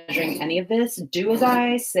not measuring any of this. Do as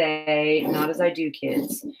I say, not as I do,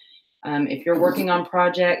 kids. If you're working on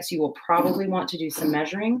projects, you will probably want to do some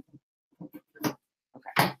measuring.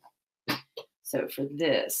 So for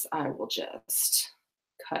this, I will just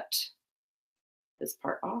cut this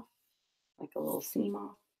part off, like a little seam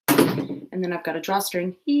off. And then I've got a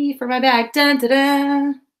drawstring for my bag. Dun, dun,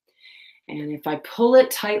 dun. And if I pull it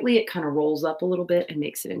tightly, it kind of rolls up a little bit and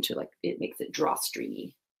makes it into it makes it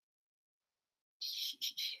drawstringy.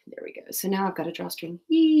 There we go. So now I've got a drawstring.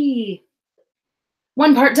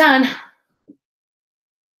 One part done.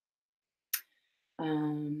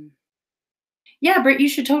 Yeah, Britt, you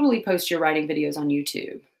should totally post your writing videos on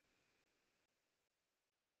YouTube.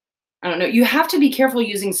 I don't know. You have to be careful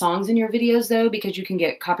using songs in your videos, though, because you can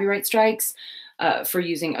get copyright strikes for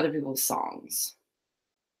using other people's songs.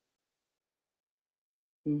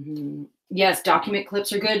 Yes, document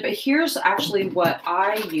clips are good, but here's actually what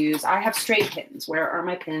I use. I have straight pins. Where are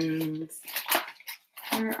my pins?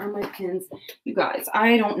 Where are my pins? You guys,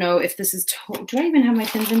 I don't know if this is, do I even have my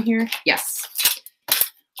pins in here? Yes.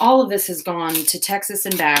 All of this has gone to Texas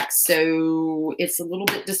and back, so it's a little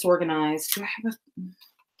bit disorganized. Do I have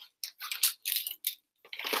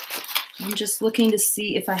I'm just looking to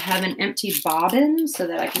see if I have an empty bobbin so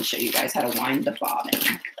that I can show you guys how to wind the bobbin.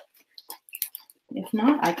 If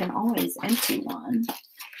not, I can always empty one.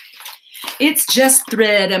 It's just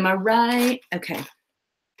thread, am I right? Okay.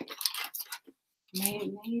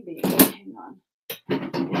 Maybe, hang on.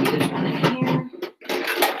 Maybe there's one in here.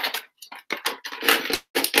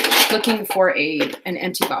 Looking for an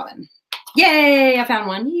empty bobbin. Yay, I found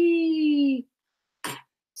one. Yay.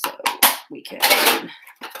 So we can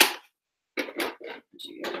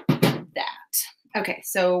do that. Okay,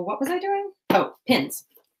 so what was I doing? Oh, pins.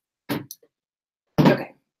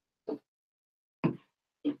 Okay.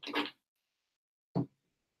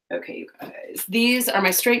 Okay, you guys. These are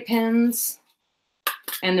my straight pins,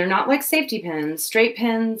 and they're not like safety pins. Straight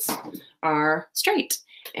pins are straight,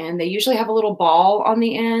 and they usually have a little ball on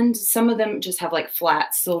the end. Some of them just have like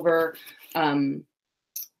flat silver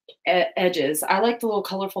edges. I like the little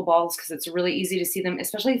colorful balls because it's really easy to see them,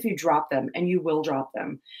 especially if you drop them, and you will drop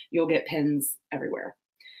them. You'll get pins everywhere.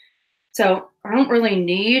 So I don't really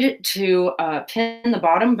need to pin the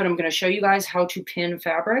bottom, but I'm going to show you guys how to pin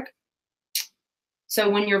fabric. So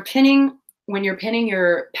when you're pinning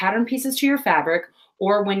your pattern pieces to your fabric,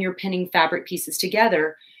 or when you're pinning fabric pieces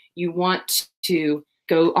together, you want to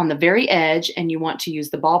go on the very edge, and you want to use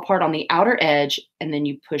the ball part on the outer edge, and then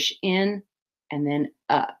you push in and then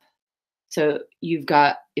up. So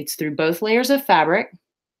it's through both layers of fabric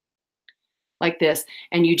like this,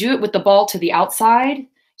 and you do it with the ball to the outside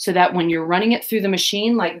so that when you're running it through the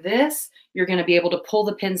machine like this, you're going to be able to pull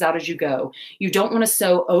the pins out as you go. You don't want to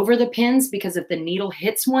sew over the pins, because if the needle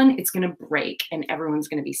hits one, it's going to break and everyone's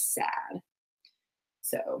going to be sad.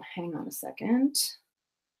 So hang on a second.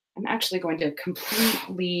 I'm actually going to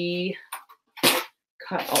completely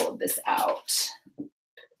cut all of this out.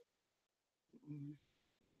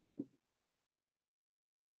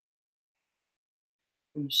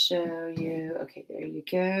 Let me show you. Okay, there you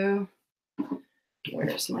go.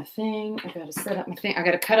 Where's my thing? I got to set up my thing. I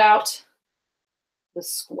got to cut out the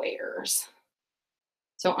squares.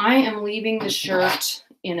 So I am leaving the shirt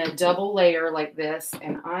in a double layer like this,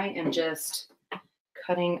 and I am just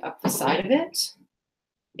cutting up the side of it.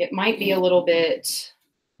 It might be a little bit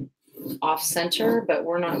off center, but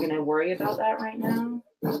we're not going to worry about that right now.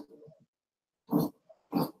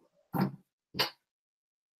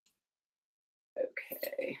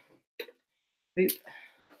 Okay. Boop.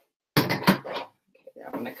 Okay,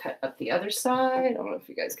 I'm going to cut up the other side. I don't know if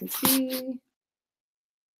you guys can see.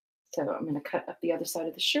 So I'm going to cut up the other side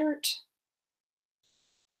of the shirt.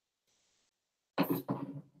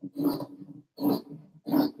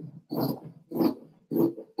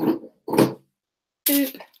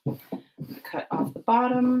 Boop. Cut off the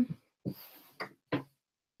bottom.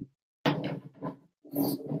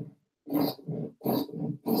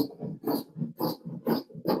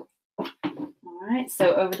 All right,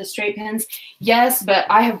 so over the straight pins. Yes, but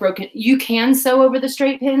I have broken, you can sew over the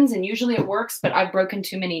straight pins, and usually it works, but I've broken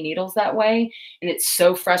too many needles that way, and it's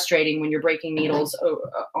so frustrating when you're breaking needles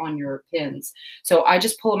on your pins. So I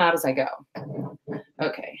just pull them out as I go.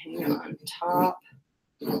 Okay, hang on. Top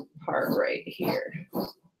part right here.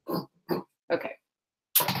 Okay.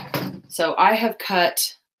 So I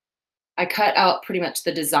cut out pretty much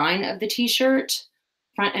the design of the t-shirt,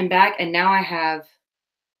 front and back, and now I have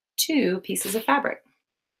 2 pieces of fabric.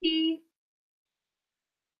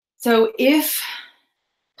 So if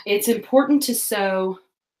it's important to sew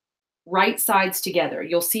right sides together,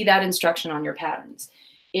 you'll see that instruction on your patterns.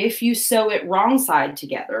 If you sew it wrong side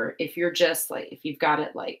together, if you're just like, if you've got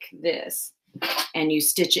it like this and you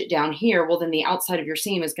stitch it down here, well, then the outside of your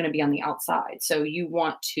seam is going to be on the outside. So you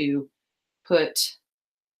want to put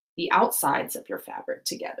the outsides of your fabric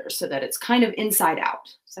together so that it's kind of inside out.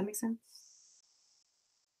 Does that make sense?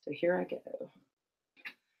 So here I go.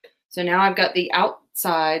 So now I've got the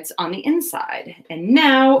outsides on the inside, and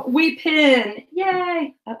now we pin.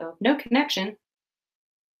 Yay! Uh-oh, no connection.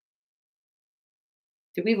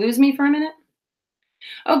 Did we lose me for a minute?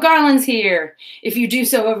 Oh, Garland's here. If you do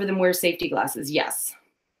so over them, wear safety glasses. Yes.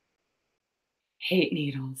 Hate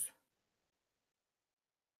needles.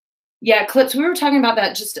 Yeah, clips. We were talking about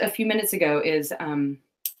that just a few minutes ago. Is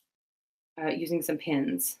using some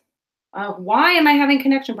pins. Why am I having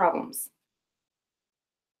connection problems?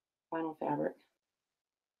 Vinyl fabric.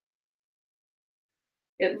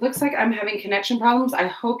 It looks like I'm having connection problems. I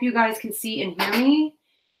hope you guys can see and hear me.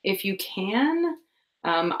 If you can,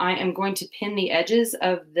 I am going to pin the edges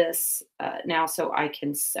of this now so I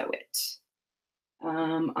can sew it.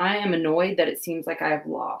 I am annoyed that it seems like I have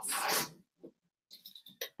lost.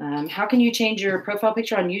 How can you change your profile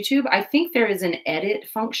picture on YouTube? I think there is an edit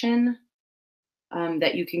function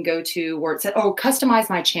that you can go to where it says, oh, customize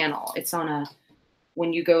my channel. It's on a,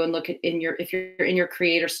 when you go and look at if you're in your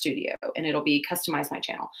creator studio, and it'll be customize my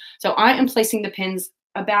channel. So I am placing the pins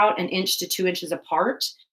about 1 inch to 2 inches apart.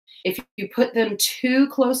 If you put them too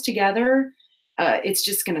close together, it's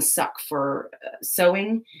just going to suck for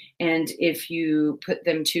sewing. And if you put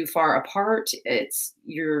them too far apart, it's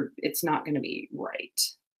not going to be right.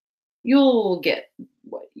 You'll get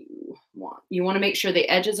what you want. You want to make sure the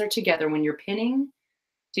edges are together when you're pinning.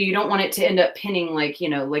 So you don't want it to end up pinning like,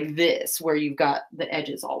 like this, where you've got the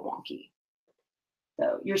edges all wonky.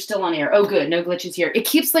 So you're still on air. Oh, good. No glitches here. It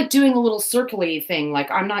keeps like doing a little circly thing. Like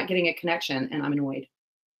I'm not getting a connection and I'm annoyed.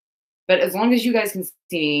 But as long as you guys can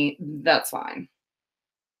see, that's fine.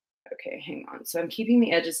 Okay, hang on. So I'm keeping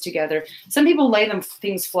the edges together. Some people lay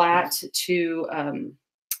things flat to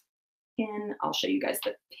pin. I'll show you guys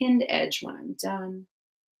the pinned edge when I'm done.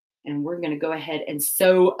 And we're going to go ahead and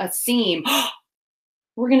sew a seam.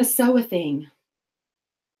 We're going to sew a thing.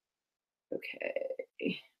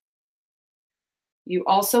 Okay. You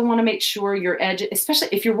also want to make sure your edge, especially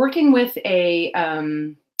if you're working with a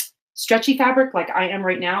stretchy fabric like I am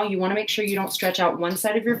right now, you want to make sure you don't stretch out one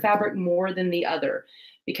side of your fabric more than the other.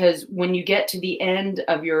 Because when you get to the end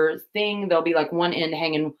of your thing, there'll be like one end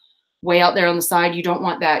hanging way out there on the side. You don't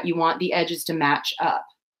want that. You want the edges to match up.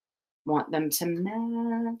 Want them to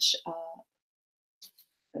match up.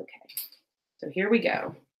 Okay. So here we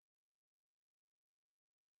go.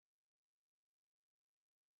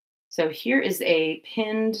 So here is a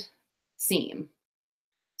pinned seam.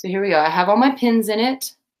 So here we go. I have all my pins in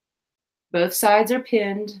it. Both sides are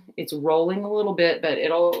pinned. It's rolling a little bit, but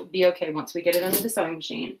it'll be okay once we get it under the sewing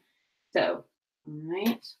machine. So, all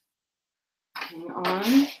right. Hang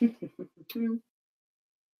on.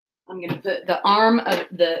 I'm going to put the arm of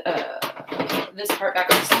this part back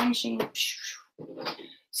on the sewing machine.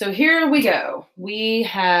 So here we go. We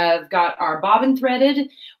have got our bobbin threaded.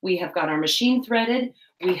 We have got our machine threaded.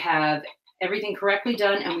 We have everything correctly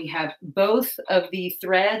done. And we have both of the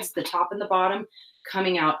threads, the top and the bottom,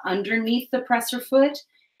 coming out underneath the presser foot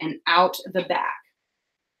and out the back.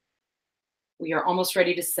 We are almost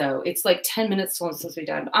ready to sew. It's like 10 minutes till it's supposed to be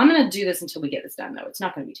done. I'm going to do this until we get this done, though. It's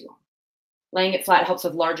not going to be too long. Laying it flat helps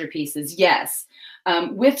with larger pieces. Yes.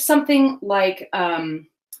 With something like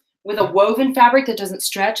with a woven fabric that doesn't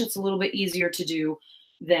stretch, it's a little bit easier to do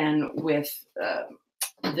than with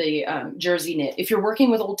the jersey knit. If you're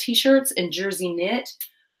working with old t-shirts and jersey knit,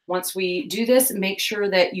 once we do this, make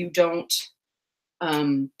sure that you don't,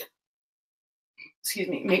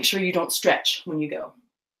 make sure you don't stretch when you go.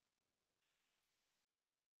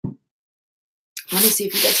 Let me see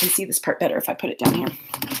if you guys can see this part better if I put it down here.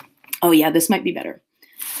 Oh yeah, this might be better.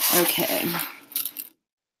 Okay.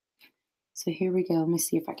 So here we go. Let me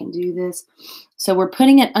see if I can do this. So we're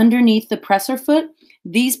putting it underneath the presser foot.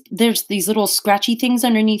 There's these little scratchy things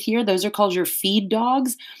underneath here. Those are called your feed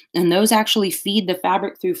dogs, and those actually feed the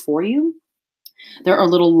fabric through for you. There are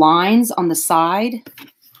little lines on the side.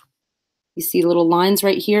 You see little lines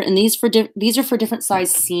right here, and these are for different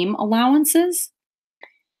size seam allowances.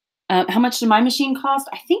 How much did my machine cost?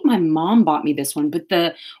 I think my mom bought me this one, but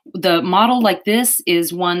the model like this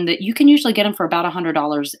is one that you can usually get them for about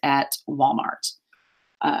 $100 at Walmart.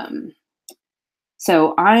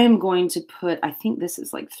 So I'm going to put, I think this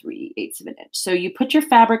is like 3/8 of an inch. So you put your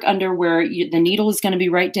fabric under where the needle is going to be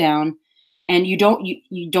right down, and you don't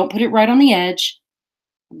put it right on the edge.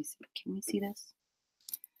 Let me see. Can we see this?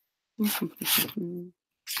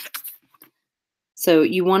 So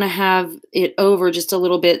you want to have it over just a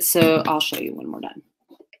little bit. So I'll show you when we're done.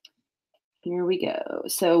 Here we go.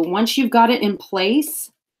 So once you've got it in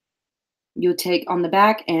place, you'll take on the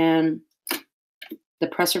back and the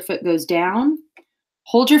presser foot goes down.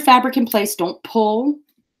 Hold your fabric in place. Don't pull.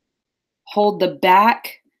 Hold the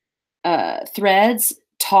back threads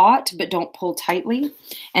taut, but don't pull tightly.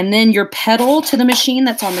 And then your pedal to the machine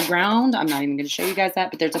that's on the ground. I'm not even going to show you guys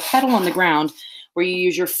that, but there's a pedal on the ground. where you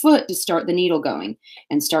use your foot to start the needle going.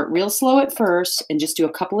 And start real slow at first and just do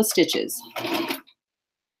a couple of stitches.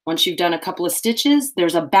 Once you've done a couple of stitches,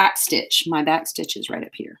 there's a back stitch. My back stitch is right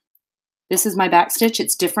up here. This is my back stitch.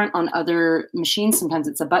 It's different on other machines. Sometimes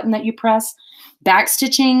it's a button that you press. Back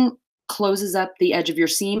stitching closes up the edge of your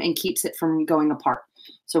seam and keeps it from going apart.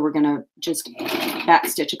 So we're gonna just back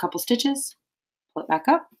stitch a couple stitches, pull it back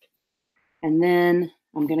up, and then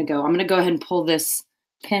I'm gonna go ahead and pull this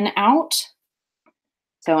pin out.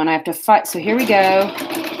 So, and I have to fight. So here we go.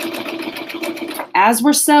 As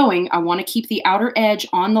we're sewing, I want to keep the outer edge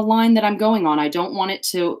on the line that I'm going on. I don't want it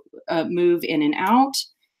to move in and out.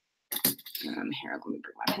 Here, let me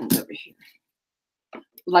bring my pins over here.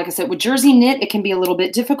 Like I said, with jersey knit, it can be a little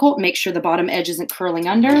bit difficult. Make sure the bottom edge isn't curling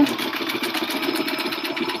under.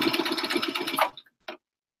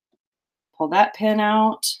 Pull that pin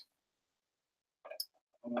out.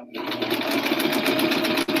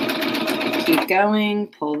 Keep going,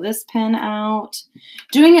 pull this pin out.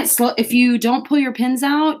 Doing it slow, if you don't pull your pins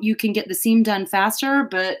out, you can get the seam done faster,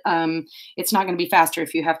 but it's not gonna be faster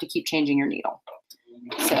if you have to keep changing your needle.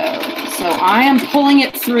 So I am pulling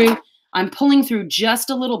it through. I'm pulling through just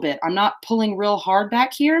a little bit. I'm not pulling real hard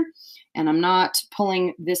back here, and I'm not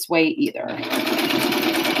pulling this way either.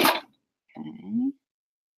 Okay.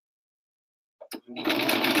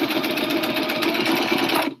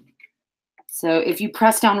 So if you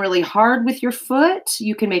press down really hard with your foot,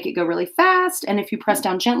 you can make it go really fast. And if you press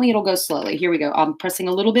down gently, it'll go slowly. Here we go. I'm pressing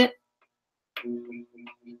a little bit.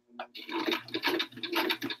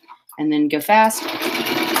 And then go fast.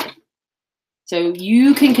 So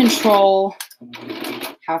you can control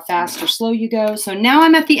how fast or slow you go. So now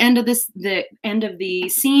I'm at the end of the end of the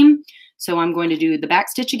seam. So I'm going to do the back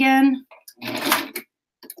stitch again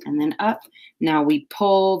and then up. Now we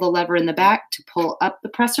pull the lever in the back to pull up the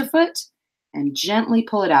presser foot and gently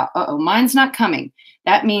pull it out. Uh-oh, mine's not coming.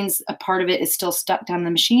 That means a part of it is still stuck down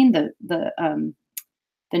the machine. The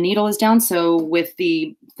needle is down. So with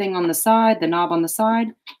the thing on the side, the knob on the side,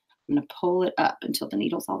 I'm going to pull it up until the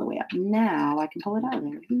needle's all the way up. Now I can pull it out of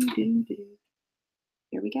there.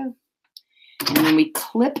 Here we go. And then we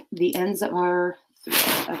clip the ends of our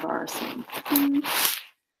seam.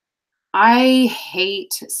 I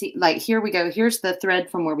hate, see, like here we go. Here's the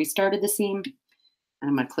thread from where we started the seam. And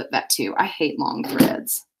I'm going to clip that too. I hate long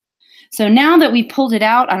threads. So now that we pulled it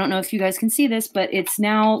out, I don't know if you guys can see this, but it's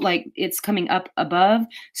now like it's coming up above.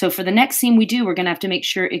 So for the next seam we do, we're going to have to make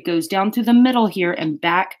sure it goes down through the middle here and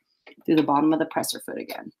back through the bottom of the presser foot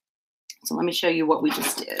again. So let me show you what we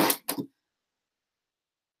just did.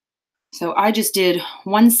 So I just did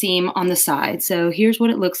one seam on the side. So here's what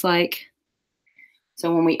it looks like.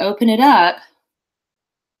 So when we open it up,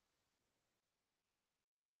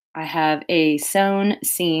 I have a sewn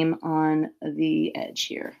seam on the edge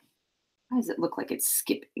here. Why does it look like it's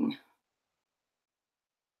skipping?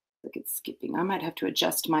 Look, it's skipping. I might have to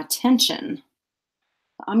adjust my tension.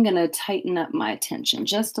 I'm going to tighten up my tension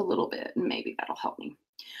just a little bit, and maybe that'll help me.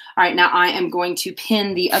 All right, now I am going to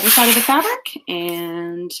pin the other side of the fabric,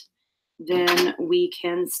 and then we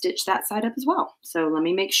can stitch that side up as well. So let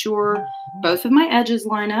me make sure both of my edges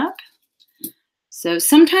line up. So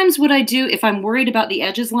sometimes what I do, if I'm worried about the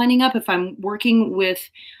edges lining up, if I'm working with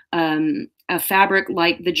a fabric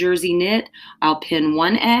like the jersey knit, I'll pin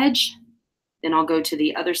one edge, then I'll go to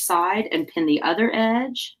the other side and pin the other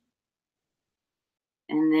edge.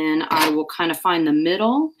 And then I will kind of find the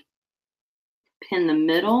middle, pin the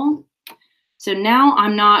middle. So now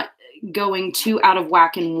I'm not going too out of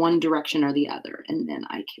whack in one direction or the other. And then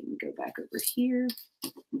I can go back over here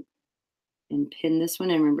and pin this one.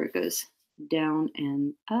 And remember, it goes down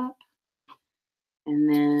and up.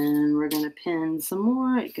 And then we're going to pin some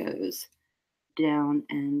more. It goes down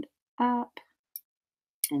and up.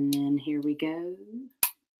 And then here we go.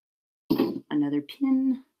 Another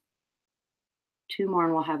pin. Two more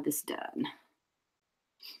and we'll have this done.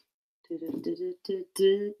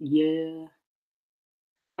 Yeah.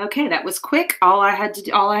 Okay, that was quick. All I had to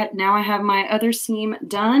do, now I have my other seam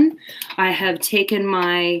done. I have taken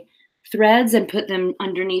my threads and put them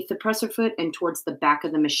underneath the presser foot and towards the back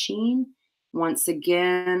of the machine. Once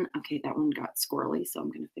again, okay, that one got squirrely, so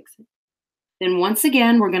I'm going to fix it. Then once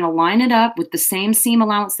again, we're going to line it up with the same seam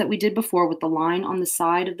allowance that we did before with the line on the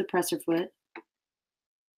side of the presser foot.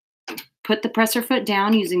 Put the presser foot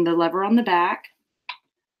down using the lever on the back.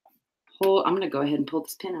 I'm going to go ahead and pull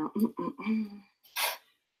this pin out.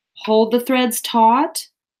 Hold the threads taut.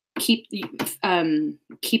 Keep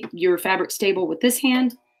your fabric stable with this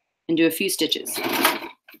hand and do a few stitches.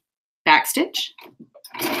 Back stitch.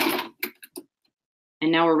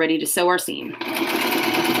 And now we're ready to sew our seam.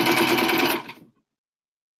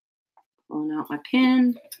 Pulling out my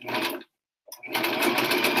pin.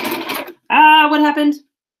 Ah, what happened?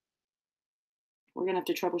 We're going to have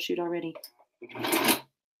to troubleshoot already.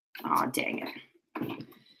 Oh, dang it.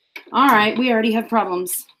 All right, we already have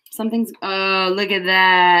problems. Something's, oh, look at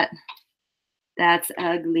that. That's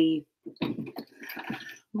ugly.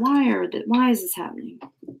 Why is this happening?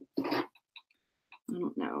 I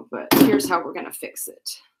don't know, but here's how we're going to fix it.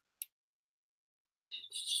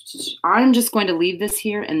 I'm just going to leave this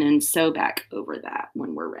here and then sew back over that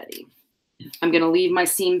when we're ready. I'm going to leave my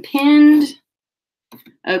seam pinned.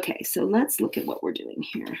 Okay, so let's look at what we're doing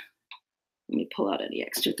here. Let me pull out any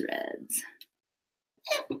extra threads.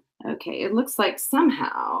 Okay, it looks like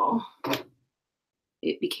somehow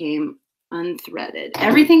it became unthreaded.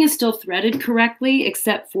 Everything is still threaded correctly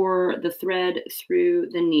except for the thread through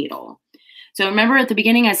the needle. So remember at the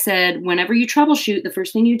beginning I said whenever you troubleshoot, the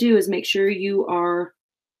first thing you do is make sure you are,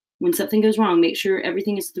 when something goes wrong, make sure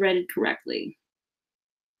everything is threaded correctly.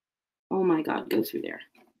 Oh my God, go through there.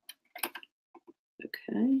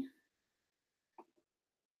 Okay.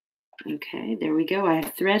 Okay, there we go. I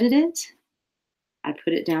have threaded it. I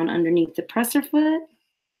put it down underneath the presser foot.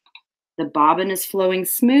 The bobbin is flowing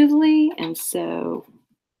smoothly, and so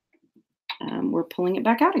we're pulling it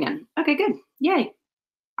back out again. Okay, good. Yay.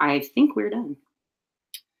 I think we're done.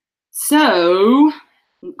 So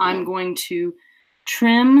I'm going to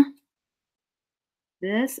trim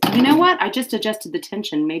this. You know what? I just adjusted the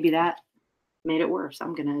tension. Maybe that made it worse.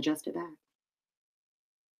 I'm going to adjust it back.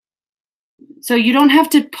 So you don't have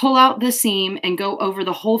to pull out the seam and go over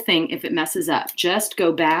the whole thing if it messes up. Just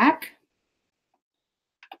go back.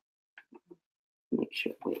 Make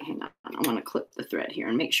sure, wait, hang on. I want to clip the thread here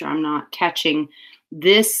and make sure I'm not catching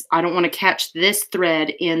this. I don't want to catch this thread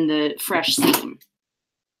in the fresh seam.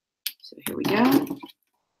 So here we go.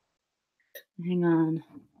 Hang on.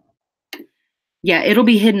 Yeah, it'll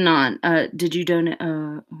be hidden on. Did you donate?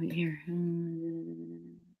 Wait here.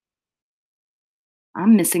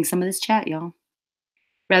 I'm missing some of this chat, y'all.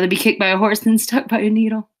 Rather be kicked by a horse than stuck by a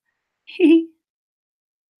needle.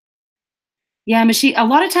 Yeah, machine. A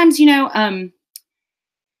lot of times, you know,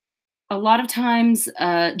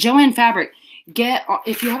 Joann Fabric,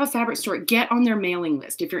 if you have a fabric store, get on their mailing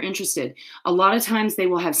list if you're interested. A lot of times they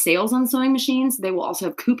will have sales on sewing machines. They will also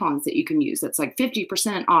have coupons that you can use. That's like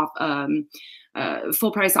 50% off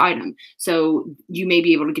full price item. So you may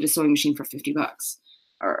be able to get a sewing machine for $50.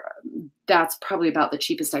 Or that's probably about the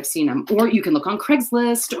cheapest I've seen them. Or you can look on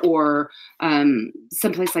Craigslist or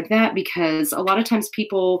someplace like that, because a lot of times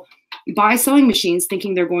people buy sewing machines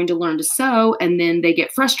thinking they're going to learn to sew, and then they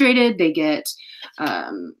get frustrated. They get,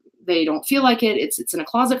 they don't feel like it. It's in a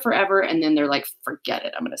closet forever, and then they're like, forget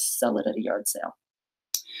it. I'm going to sell it at a yard sale.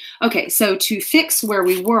 Okay, so to fix where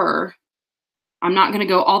we were, I'm not going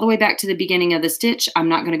to go all the way back to the beginning of the stitch. I'm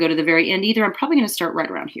not going to go to the very end either. I'm probably going to start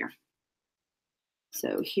right around here.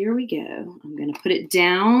 So here we go. I'm going to put it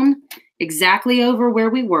down exactly over where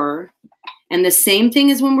we were. And the same thing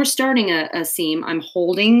as when we're starting a seam, I'm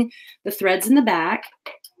holding the threads in the back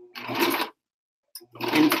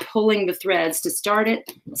and pulling the threads to start it.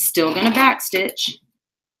 Still going to back stitch.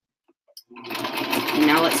 And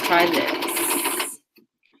now let's try this.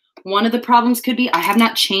 One of the problems could be I have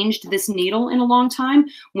not changed this needle in a long time.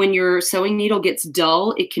 When your sewing needle gets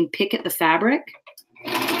dull, it can pick at the fabric.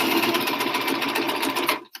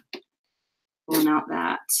 Pulling out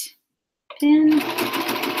that pin.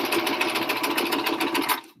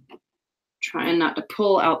 Trying not to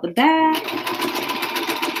pull out the back.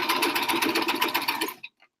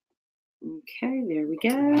 Okay, there we go.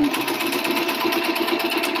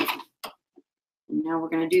 And now we're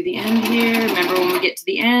going to do the end here. Remember, when we get to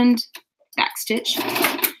the end, back stitch.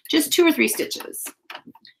 Just 2 or 3 stitches.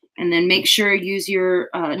 And then make sure, use your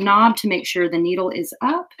knob to make sure the needle is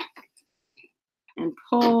up. And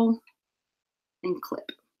pull. And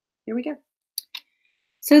clip. Here we go.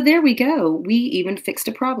 So there we go. We even fixed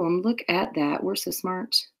a problem. Look at that. We're so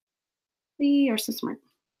smart. We are so smart.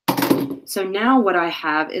 So now what I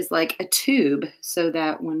have is like a tube so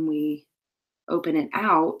that when we open it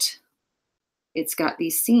out, it's got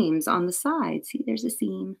these seams on the side. See, there's a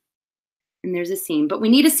seam and there's a seam, but we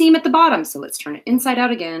need a seam at the bottom. So let's turn it inside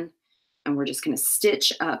out again. And we're just going to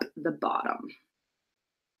stitch up the bottom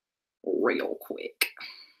real quick.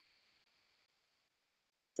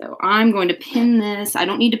 So I'm going to pin this. I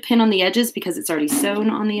don't need to pin on the edges because it's already sewn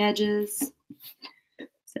on the edges.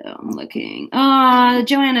 So I'm looking.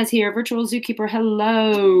 Joanna's here, Virtual Zookeeper.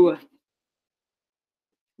 Hello.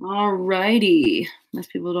 All righty. Most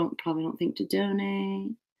people probably don't think to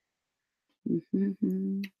donate.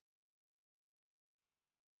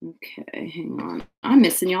 Okay, hang on. I'm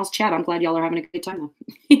missing y'all's chat. I'm glad y'all are having a good time.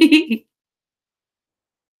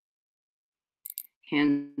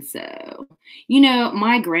 hand sew. You know,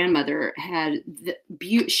 my grandmother had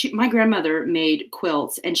my grandmother made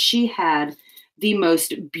quilts, and she had the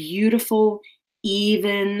most beautiful,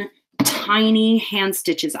 even, tiny hand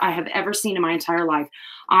stitches I have ever seen in my entire life.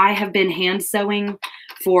 I have been hand sewing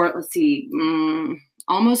for, let's see,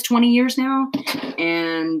 almost 20 years now,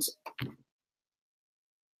 and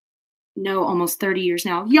no, almost 30 years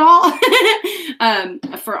now, y'all.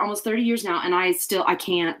 For almost 30 years now, and I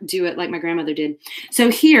can't do it like my grandmother did. So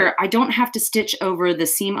here, I don't have to stitch over the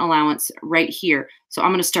seam allowance right here. So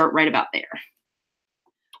I'm going to start right about there,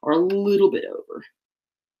 or a little bit over.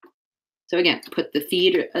 So again, put the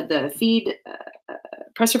feed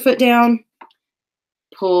presser foot down,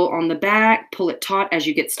 pull on the back, pull it taut as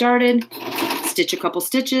you get started, stitch a couple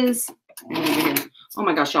stitches, and over here. Oh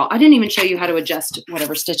my gosh, y'all, I didn't even show you how to adjust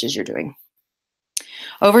whatever stitches you're doing.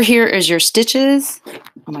 Over here is your stitches.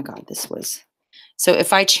 Oh my God, so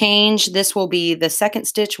if I change, this will be the second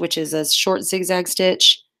stitch, which is a short zigzag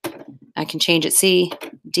stitch. I can change it C,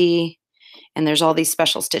 D, and there's all these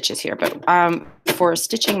special stitches here. But for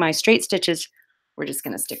stitching my straight stitches, we're just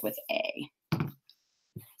gonna stick with A.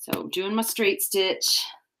 So doing my straight stitch,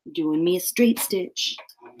 doing me a straight stitch.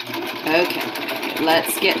 Okay,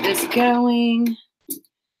 let's get this going.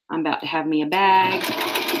 I'm about to have me a bag.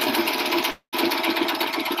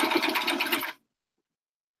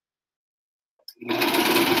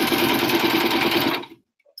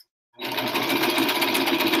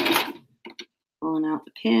 Pulling out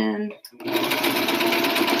the pin.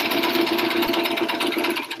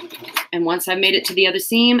 And once I've made it to the other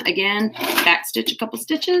seam, again, back stitch a couple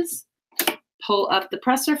stitches, pull up the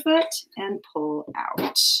presser foot, and pull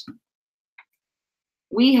out.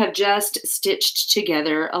 We have just stitched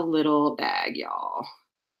together a little bag, y'all.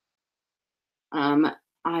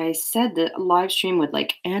 I said the live stream would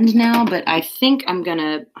like end now, but I think I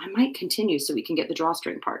might continue so we can get the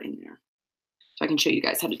drawstring part in there. So I can show you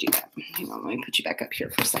guys how to do that. Hang on, let me put you back up here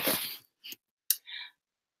for a second.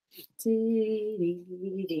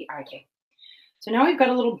 Okay. So now we've got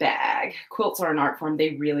a little bag. Quilts are an art form.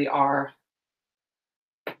 They really are.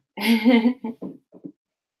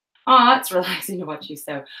 Oh, it's relaxing to watch you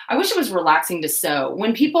sew. I wish it was relaxing to sew.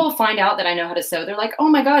 When people find out that I know how to sew, they're like, oh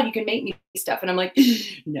my God, you can make me stuff. And I'm like,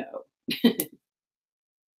 no.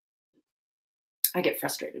 I get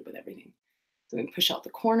frustrated with everything. So we can push out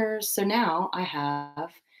the corners. So now I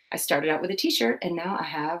started out with a t-shirt, and now I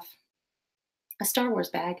have a Star Wars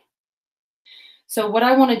bag. So what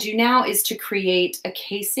I want to do now is to create a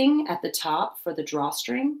casing at the top for the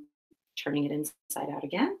drawstring, turning it inside out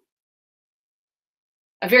again.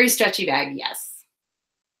 A very stretchy bag, yes.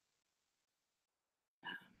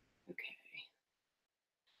 Okay.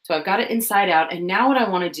 So I've got it inside out, and now what I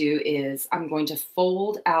want to do is I'm going to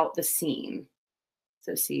fold out the seam.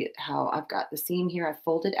 So see how I've got the seam here, I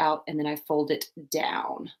fold it out, and then I fold it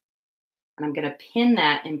down. And I'm going to pin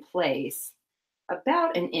that in place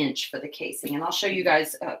about an inch for the casing. And I'll show you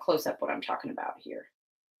guys close up what I'm talking about here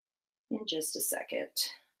in just a second.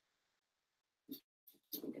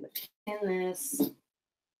 I'm going to pin this.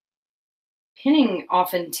 Pinning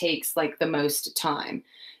often takes like the most time.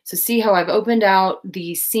 So see how I've opened out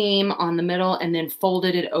the seam on the middle and then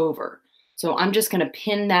folded it over. So I'm just going to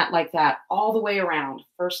pin that like that all the way around.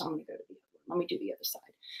 First, I'm going to go to the other one. Let me do the other side.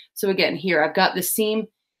 So again, here I've got the seam.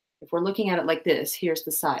 If we're looking at it like this, here's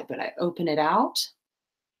the side, but I open it out,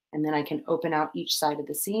 and then I can open out each side of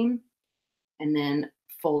the seam and then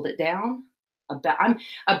fold it down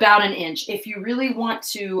about an inch. If you really want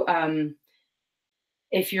to,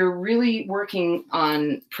 if you're really working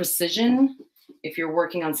on precision, if you're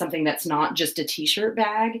working on something that's not just a t-shirt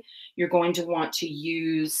bag, you're going to want to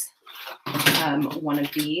use one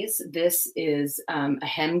of these. This is a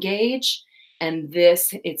hem gauge, and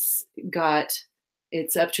this, it's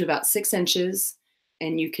up to about 6 inches,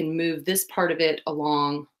 and you can move this part of it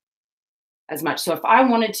along as much. So if I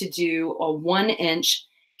wanted to do a 1-inch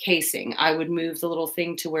casing, I would move the little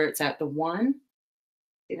thing to where it's at the 1.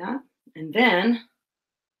 See that? And then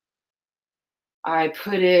I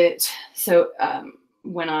put it, so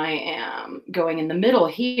when I am going in the middle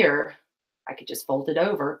here, I could just fold it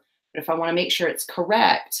over. But if I want to make sure it's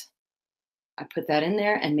correct, I put that in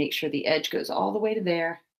there and make sure the edge goes all the way to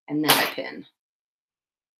there, and then I pin.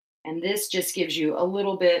 And this just gives you a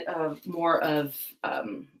little bit of more of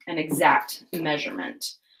an exact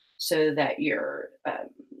measurement so that your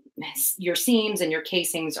seams and your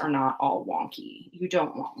casings are not all wonky. You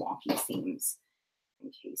don't want wonky seams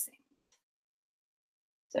and casings.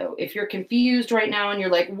 So if you're confused right now and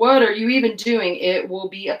you're like, what are you even doing? It will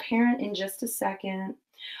be apparent in just a second.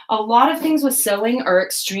 A lot of things with sewing are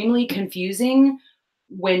extremely confusing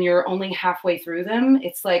when you're only halfway through them,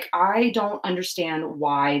 it's like, I don't understand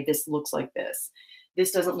why this looks like this.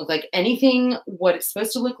 This doesn't look like anything what it's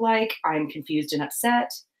supposed to look like. I'm confused and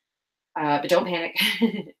upset, but don't panic.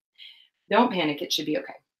 Don't panic. It should be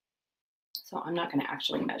okay. So I'm not going to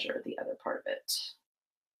actually measure the other part of it.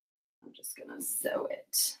 I'm just going to sew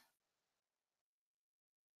it.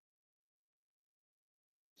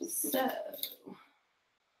 So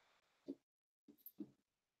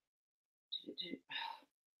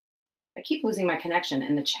I keep losing my connection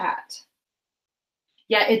in the chat.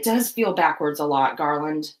 Yeah, it does feel backwards a lot,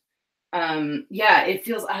 Garland. Yeah, it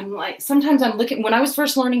feels, I'm like, sometimes I'm looking, when I was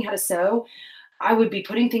first learning how to sew, I would be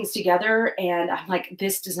putting things together and I'm like,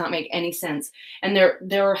 this does not make any sense. And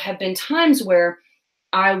there have been times where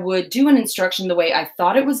I would do an instruction the way I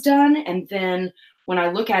thought it was done. And then when I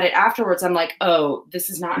look at it afterwards, I'm like, oh, this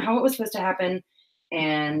is not how it was supposed to happen.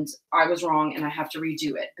 And I was wrong and I have to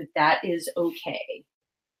redo it, but that is okay.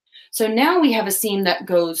 So now we have a seam that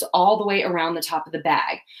goes all the way around the top of the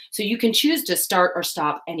bag. So you can choose to start or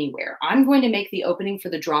stop anywhere. I'm going to make the opening for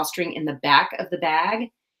the drawstring in the back of the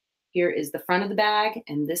bag. Here is the front of the bag,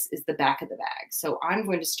 and this is the back of the bag. So I'm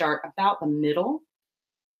going to start about the middle.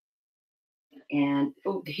 And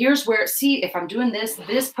here's where, see, if I'm doing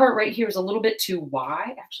this part right here is a little bit too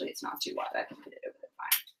wide. Actually, it's not too wide. I can put it over there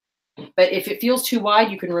fine. But if it feels too wide,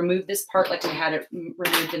 you can remove this part like we had it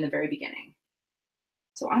removed in the very beginning.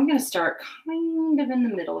 So I'm going to start kind of in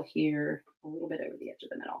the middle here, a little bit over the edge of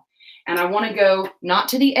the middle. And I want to go not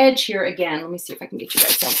to the edge here again. Let me see if I can get you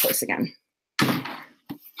guys down close again.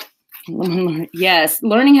 Yes,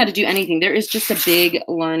 learning how to do anything. There is just a big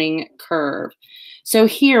learning curve. So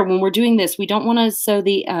here, when we're doing this, we don't want to sew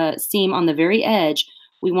the seam on the very edge.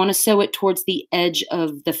 We want to sew it towards the edge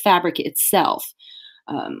of the fabric itself.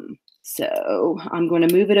 So I'm going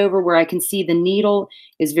to move it over where I can see the needle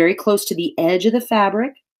is very close to the edge of the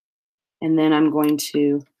fabric. And then I'm going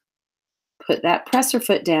to put that presser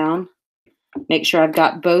foot down, make sure I've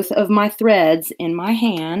got both of my threads in my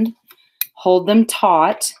hand, hold them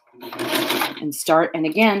taut, and start, and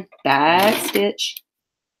again, back stitch.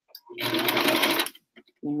 There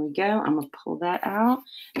we go. I'm going to pull that out.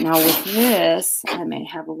 Now with this, I may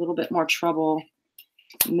have a little bit more trouble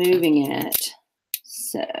moving it.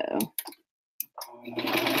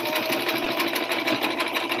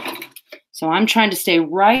 So I'm trying to stay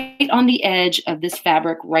right on the edge of this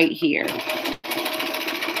fabric right here.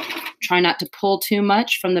 Try not to pull too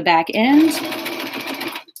much from the back end.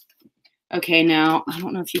 Okay, now, I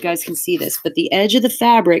don't know if you guys can see this, but the edge of the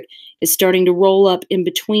fabric is starting to roll up in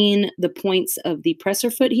between the points of the presser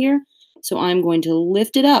foot here. So I'm going to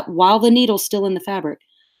lift it up while the needle's still in the fabric.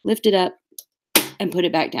 Lift it up and put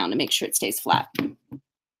it back down to make sure it stays flat.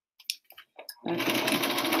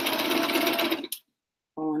 Okay.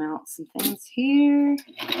 Pulling out some things here.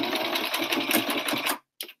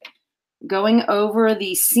 Going over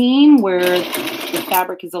the seam where the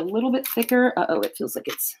fabric is a little bit thicker. Uh-oh, it feels like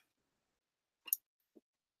it's...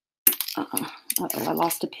 Uh-oh, I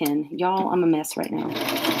lost a pin. Y'all, I'm a mess right now.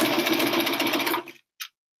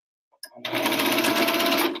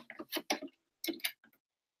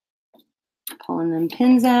 Pulling them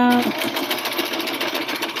pins out.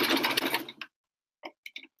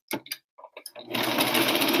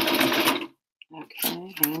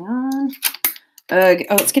 Okay, hang on. Oh,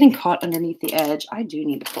 it's getting caught underneath the edge. I do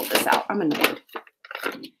need to pull this out. I'm annoyed.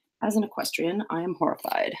 As an equestrian, I am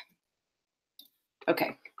horrified.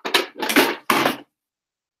 Okay.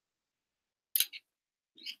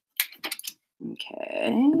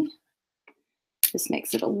 Okay. This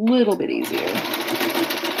makes it a little bit easier.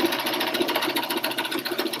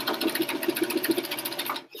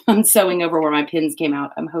 I'm sewing over where my pins came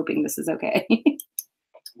out. I'm hoping this is okay.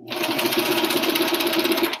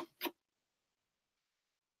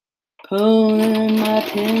 Pulling my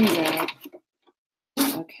pins out.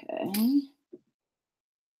 Okay.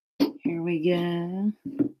 Here we go.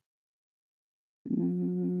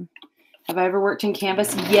 Have I ever worked in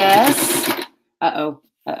canvas? Yes. Uh-oh.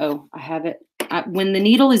 Uh-oh. I have it. When the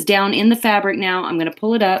needle is down in the fabric now, I'm going to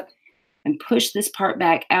pull it up and push this part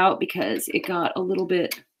back out because it got a little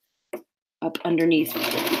bit up underneath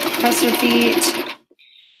the presser feet.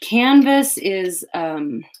 Canvas is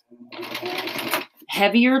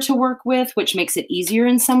heavier to work with, which makes it easier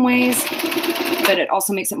in some ways, but it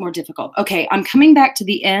also makes it more difficult. Okay, I'm coming back to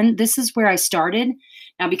the end. This is where I started.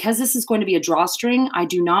 Now, because this is going to be a drawstring, I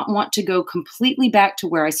do not want to go completely back to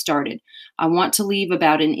where I started. I want to leave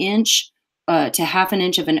about an inch to half an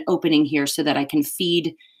inch of an opening here so that I can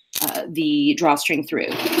feed the drawstring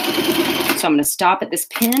through. So I'm going to stop at this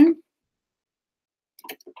pin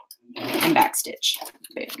and backstitch.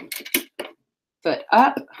 Boom. Foot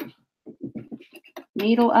up,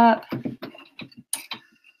 needle up.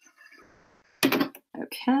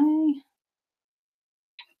 Okay.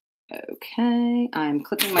 Okay, I'm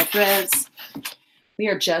clipping my threads. We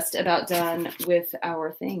are just about done with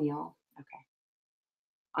our thing, y'all. Okay.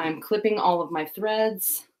 I'm clipping all of my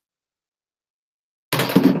threads.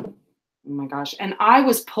 Oh my gosh. And I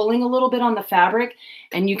was pulling a little bit on the fabric,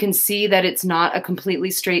 and you can see that it's not a completely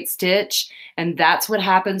straight stitch. And that's what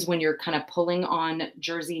happens when you're kind of pulling on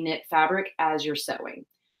jersey knit fabric as you're sewing.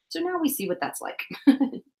 So now we see what that's like.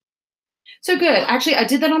 So good. Actually, I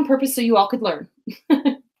did that on purpose so you all could learn.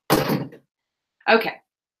 Okay.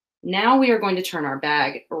 Now we are going to turn our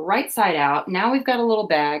bag right side out. Now we've got a little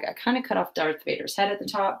bag. I kind of cut off Darth Vader's head at the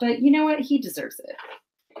top, but you know what? He deserves it.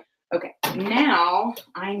 Okay, now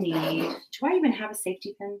I need, do I even have a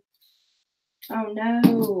safety pin? Oh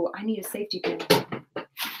no, I need a safety pin.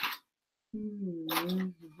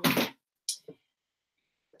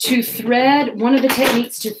 To thread, one of the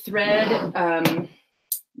techniques to thread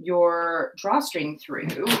your drawstring through,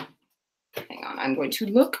 hang on, I'm going to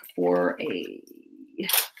look for a,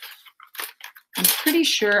 I'm pretty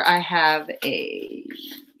sure I have a,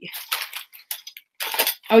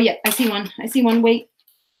 oh yeah, I see one, wait,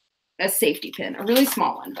 a safety pin, a really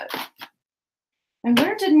small one, but, and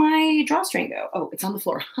where did my drawstring go? Oh, it's on the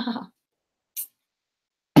floor.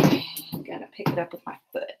 Okay, I'm gonna pick it up with my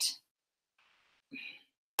foot.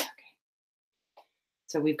 Okay.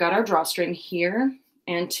 So we've got our drawstring here,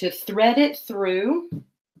 and to thread it through,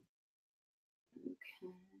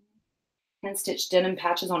 hand stitch denim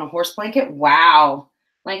patches on a horse blanket. Wow.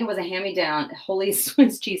 Blanket was a hand-me-down. Holy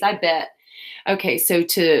Swiss cheese, I bet. Okay, so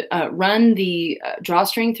to run the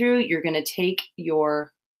drawstring through, you're going to take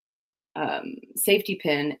your safety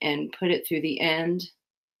pin and put it through the end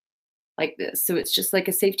like this. So it's just like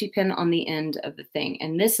a safety pin on the end of the thing.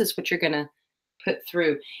 And this is what you're going to put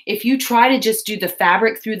through. If you try to just do the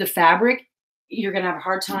fabric through the fabric, you're going to have a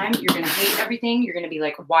hard time. You're going to hate everything. You're going to be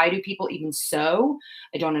like, why do people even sew?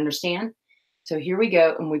 I don't understand. So here we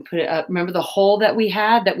go. And we put it up. Remember the hole that we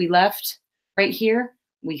had that we left right here?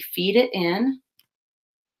 We feed it in.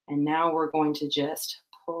 And now we're going to just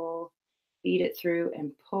pull, feed it through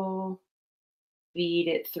and pull, feed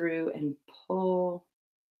it through and pull,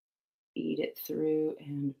 feed it through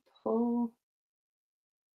and pull,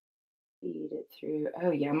 feed it through.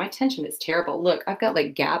 Oh yeah, my tension is terrible. Look, I've got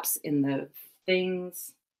like gaps in the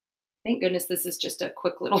things. Thank goodness this is just a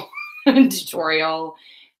quick little tutorial,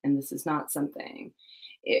 and this is not something.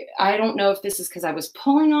 I don't know if this is because I was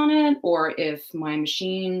pulling on it or if my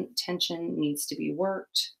machine tension needs to be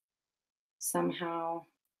worked somehow.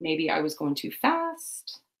 Maybe I was going too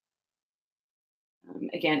fast.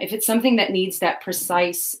 Again, if it's something that needs that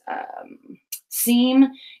precise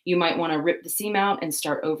seam, you might want to rip the seam out and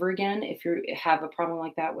start over again if you have a problem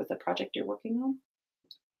like that with a project you're working on.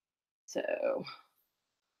 So,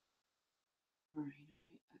 all right.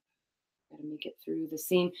 Gotta make it through the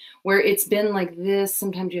seam. Where it's been like this,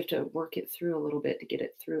 sometimes you have to work it through a little bit to get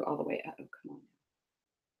it through all the way. Oh, come on.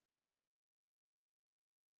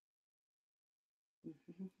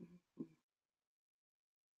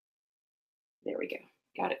 There we go.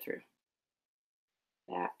 Got it through.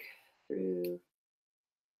 Back through,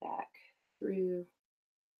 back through,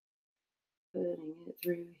 putting it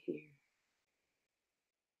through here.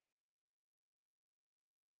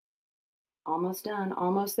 Almost done,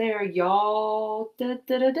 almost there, y'all. Da,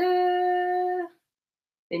 da, da, da.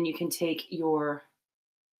 Then you can take your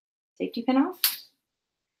safety pin off.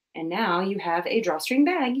 And now you have a drawstring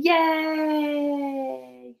bag.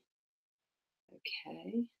 Yay!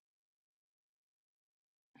 Okay.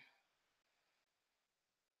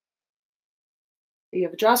 You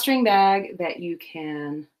have a drawstring bag that you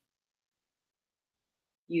can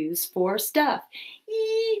use for stuff.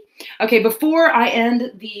 Eee. Okay, before I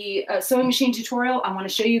end the sewing machine tutorial, I want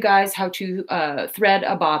to show you guys how to thread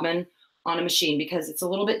a bobbin on a machine because it's a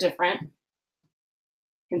little bit different.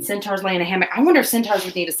 And Centaur's laying a hammock. I wonder if Centaurs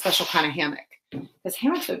would need a special kind of hammock because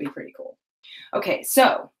hammocks would be pretty cool. Okay,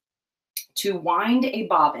 so to wind a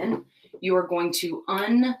bobbin, you are going to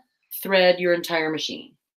unthread your entire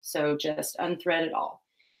machine. So just unthread it all.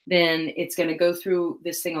 Then it's going to go through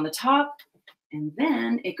this thing on the top, and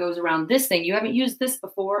then it goes around this thing. You haven't used this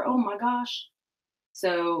before. Oh my gosh.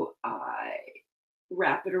 So I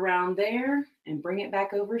wrap it around there and bring it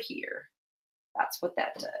back over here. That's what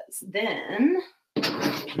that does. Then, what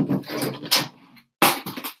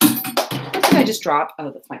did I just drop? Oh,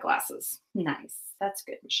 that's my glasses. Nice. That's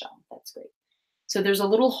good, Michelle. That's great. So there's a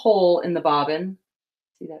little hole in the bobbin.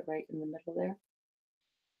 See that right in the middle there?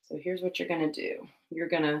 So here's what you're going to do. You're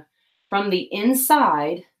going to, from the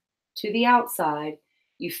inside, to the outside,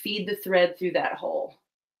 you feed the thread through that hole.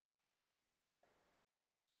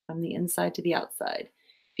 From the inside to the outside.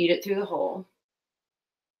 Feed it through the hole.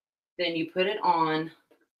 Then you put it on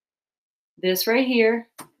this right here,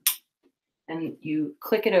 and you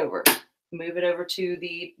click it over. Move it over to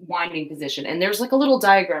the winding position. And there's like a little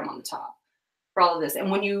diagram on the top for all of this. And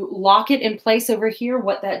when you lock it in place over here,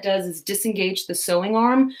 what that does is disengage the sewing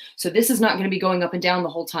arm. So this is not going to be going up and down the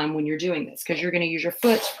whole time when you're doing this, because you're going to use your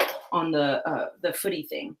foot on the footy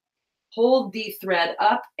thing. Hold the thread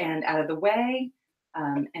up and out of the way,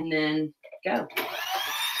 and then go.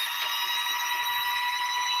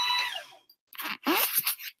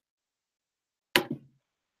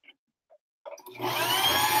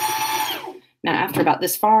 Now, after about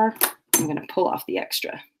this far, I'm going to pull off the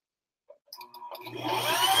extra.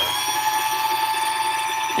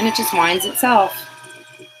 And it just winds itself.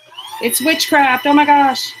 It's witchcraft. Oh my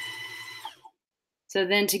gosh. So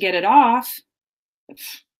then to get it off,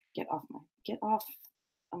 get off.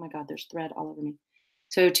 Oh my God, there's thread all over me.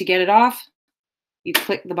 So to get it off, you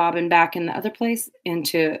click the bobbin back in the other place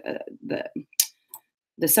into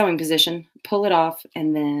the sewing position, pull it off,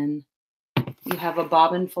 and then you have a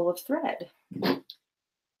bobbin full of thread. Boop.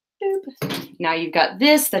 Now you've got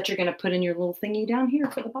this that you're going to put in your little thingy down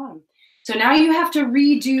here for the bottom. So now you have to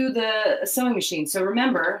redo the sewing machine. So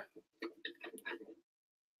remember,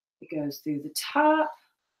 it goes through the top,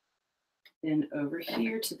 then over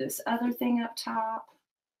here to this other thing up top.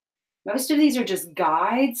 Most of these are just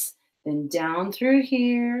guides, then down through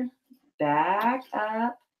here, back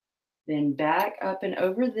up, then back up and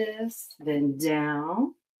over this, then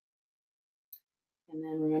down. And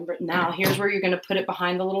then remember, now here's where you're going to put it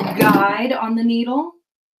behind the little guide on the needle.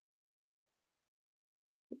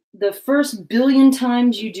 The first billion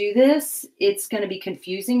times you do this, it's going to be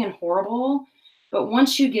confusing and horrible. But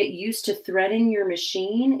once you get used to threading your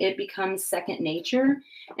machine, it becomes second nature,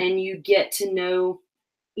 and you get to know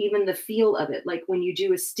even the feel of it. Like when you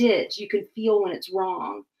do a stitch, you can feel when it's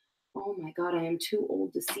wrong. Oh my God, I am too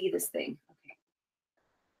old to see this thing. Okay.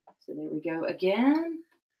 So there we go again.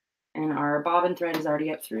 And our bobbin thread is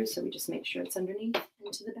already up through, so we just make sure it's underneath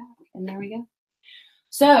into the back. And there we go.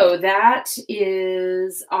 So that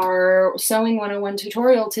is our Sewing 101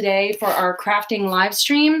 tutorial today for our crafting live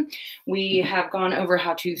stream. We have gone over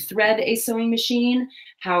how to thread a sewing machine,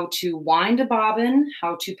 how to wind a bobbin,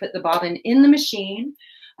 how to put the bobbin in the machine,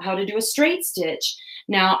 how to do a straight stitch.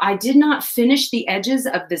 Now, I did not finish the edges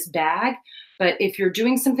of this bag, but if you're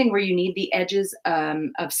doing something where you need the edges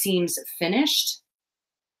of seams finished,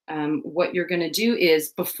 what you're going to do is,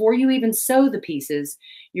 before you even sew the pieces,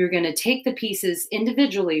 you're going to take the pieces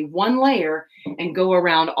individually, one layer, and go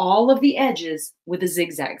around all of the edges with a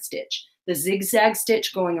zigzag stitch. The zigzag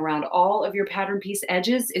stitch going around all of your pattern piece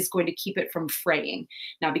edges is going to keep it from fraying.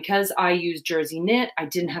 Now, because I use jersey knit, I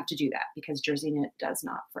didn't have to do that because jersey knit does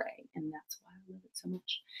not fray, and that's why I love it so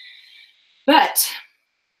much. But,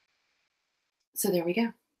 so there we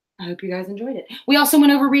go. I hope you guys enjoyed it. We also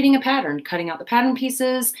went over reading a pattern, cutting out the pattern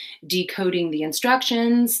pieces, decoding the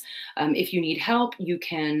instructions. If you need help, you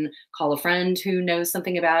can call a friend who knows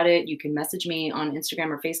something about it. You can message me on Instagram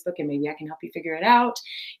or Facebook, and maybe I can help you figure it out.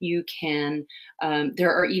 You can,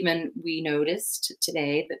 there are even, we noticed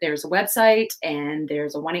today that there's a website and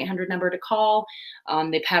there's a 1-800 number to call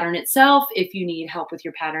on the pattern itself if you need help with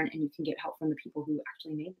your pattern, and you can get help from the people who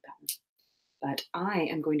actually made the pattern. But I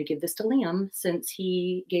am going to give this to Liam since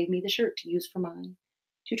he gave me the shirt to use for my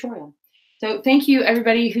tutorial. So thank you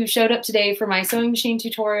everybody who showed up today for my sewing machine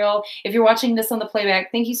tutorial. If you're watching this on the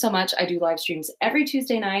playback, thank you so much. I do live streams every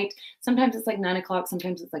Tuesday night. Sometimes it's like 9 o'clock,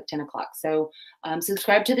 sometimes it's like 10 o'clock. So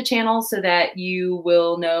subscribe to the channel so that you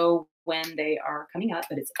will know when they are coming up,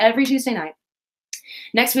 but it's every Tuesday night.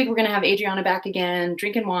 Next week, we're going to have Adriana back again,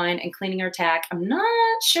 drinking wine and cleaning our tack. I'm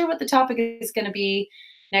not sure what the topic is going to be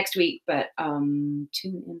next week, but tune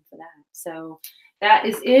in for that. So that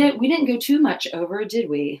is it. We didn't go too much over, did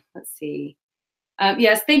we? Let's see.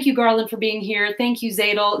 Yes, thank you, Garland, for being here. Thank you,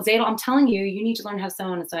 Zadel. Zadel, I'm telling you, you need to learn how to sew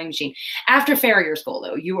on a sewing machine. After Farrier School,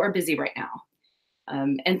 though, you are busy right now.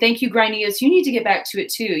 And thank you, Grindius. You need to get back to it,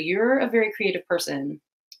 too. You're a very creative person.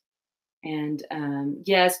 And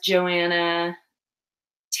yes, Joanna.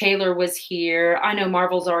 Taylor was here. I know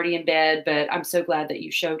Marvel's already in bed, but I'm so glad that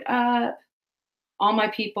you showed up. All my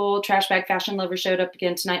people, Trash Bag Fashion Lover showed up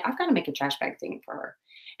again tonight. I've got to make a trash bag thing for her.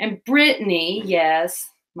 And Brittany,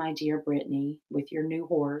 yes, my dear Brittany, with your new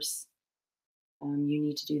horse. You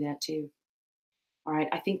need to do that too. All right,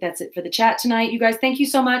 I think that's it for the chat tonight. You guys, thank you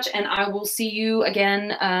so much, and I will see you again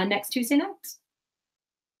next Tuesday night.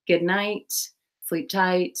 Good night, sleep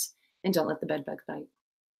tight, and don't let the bed bug bite.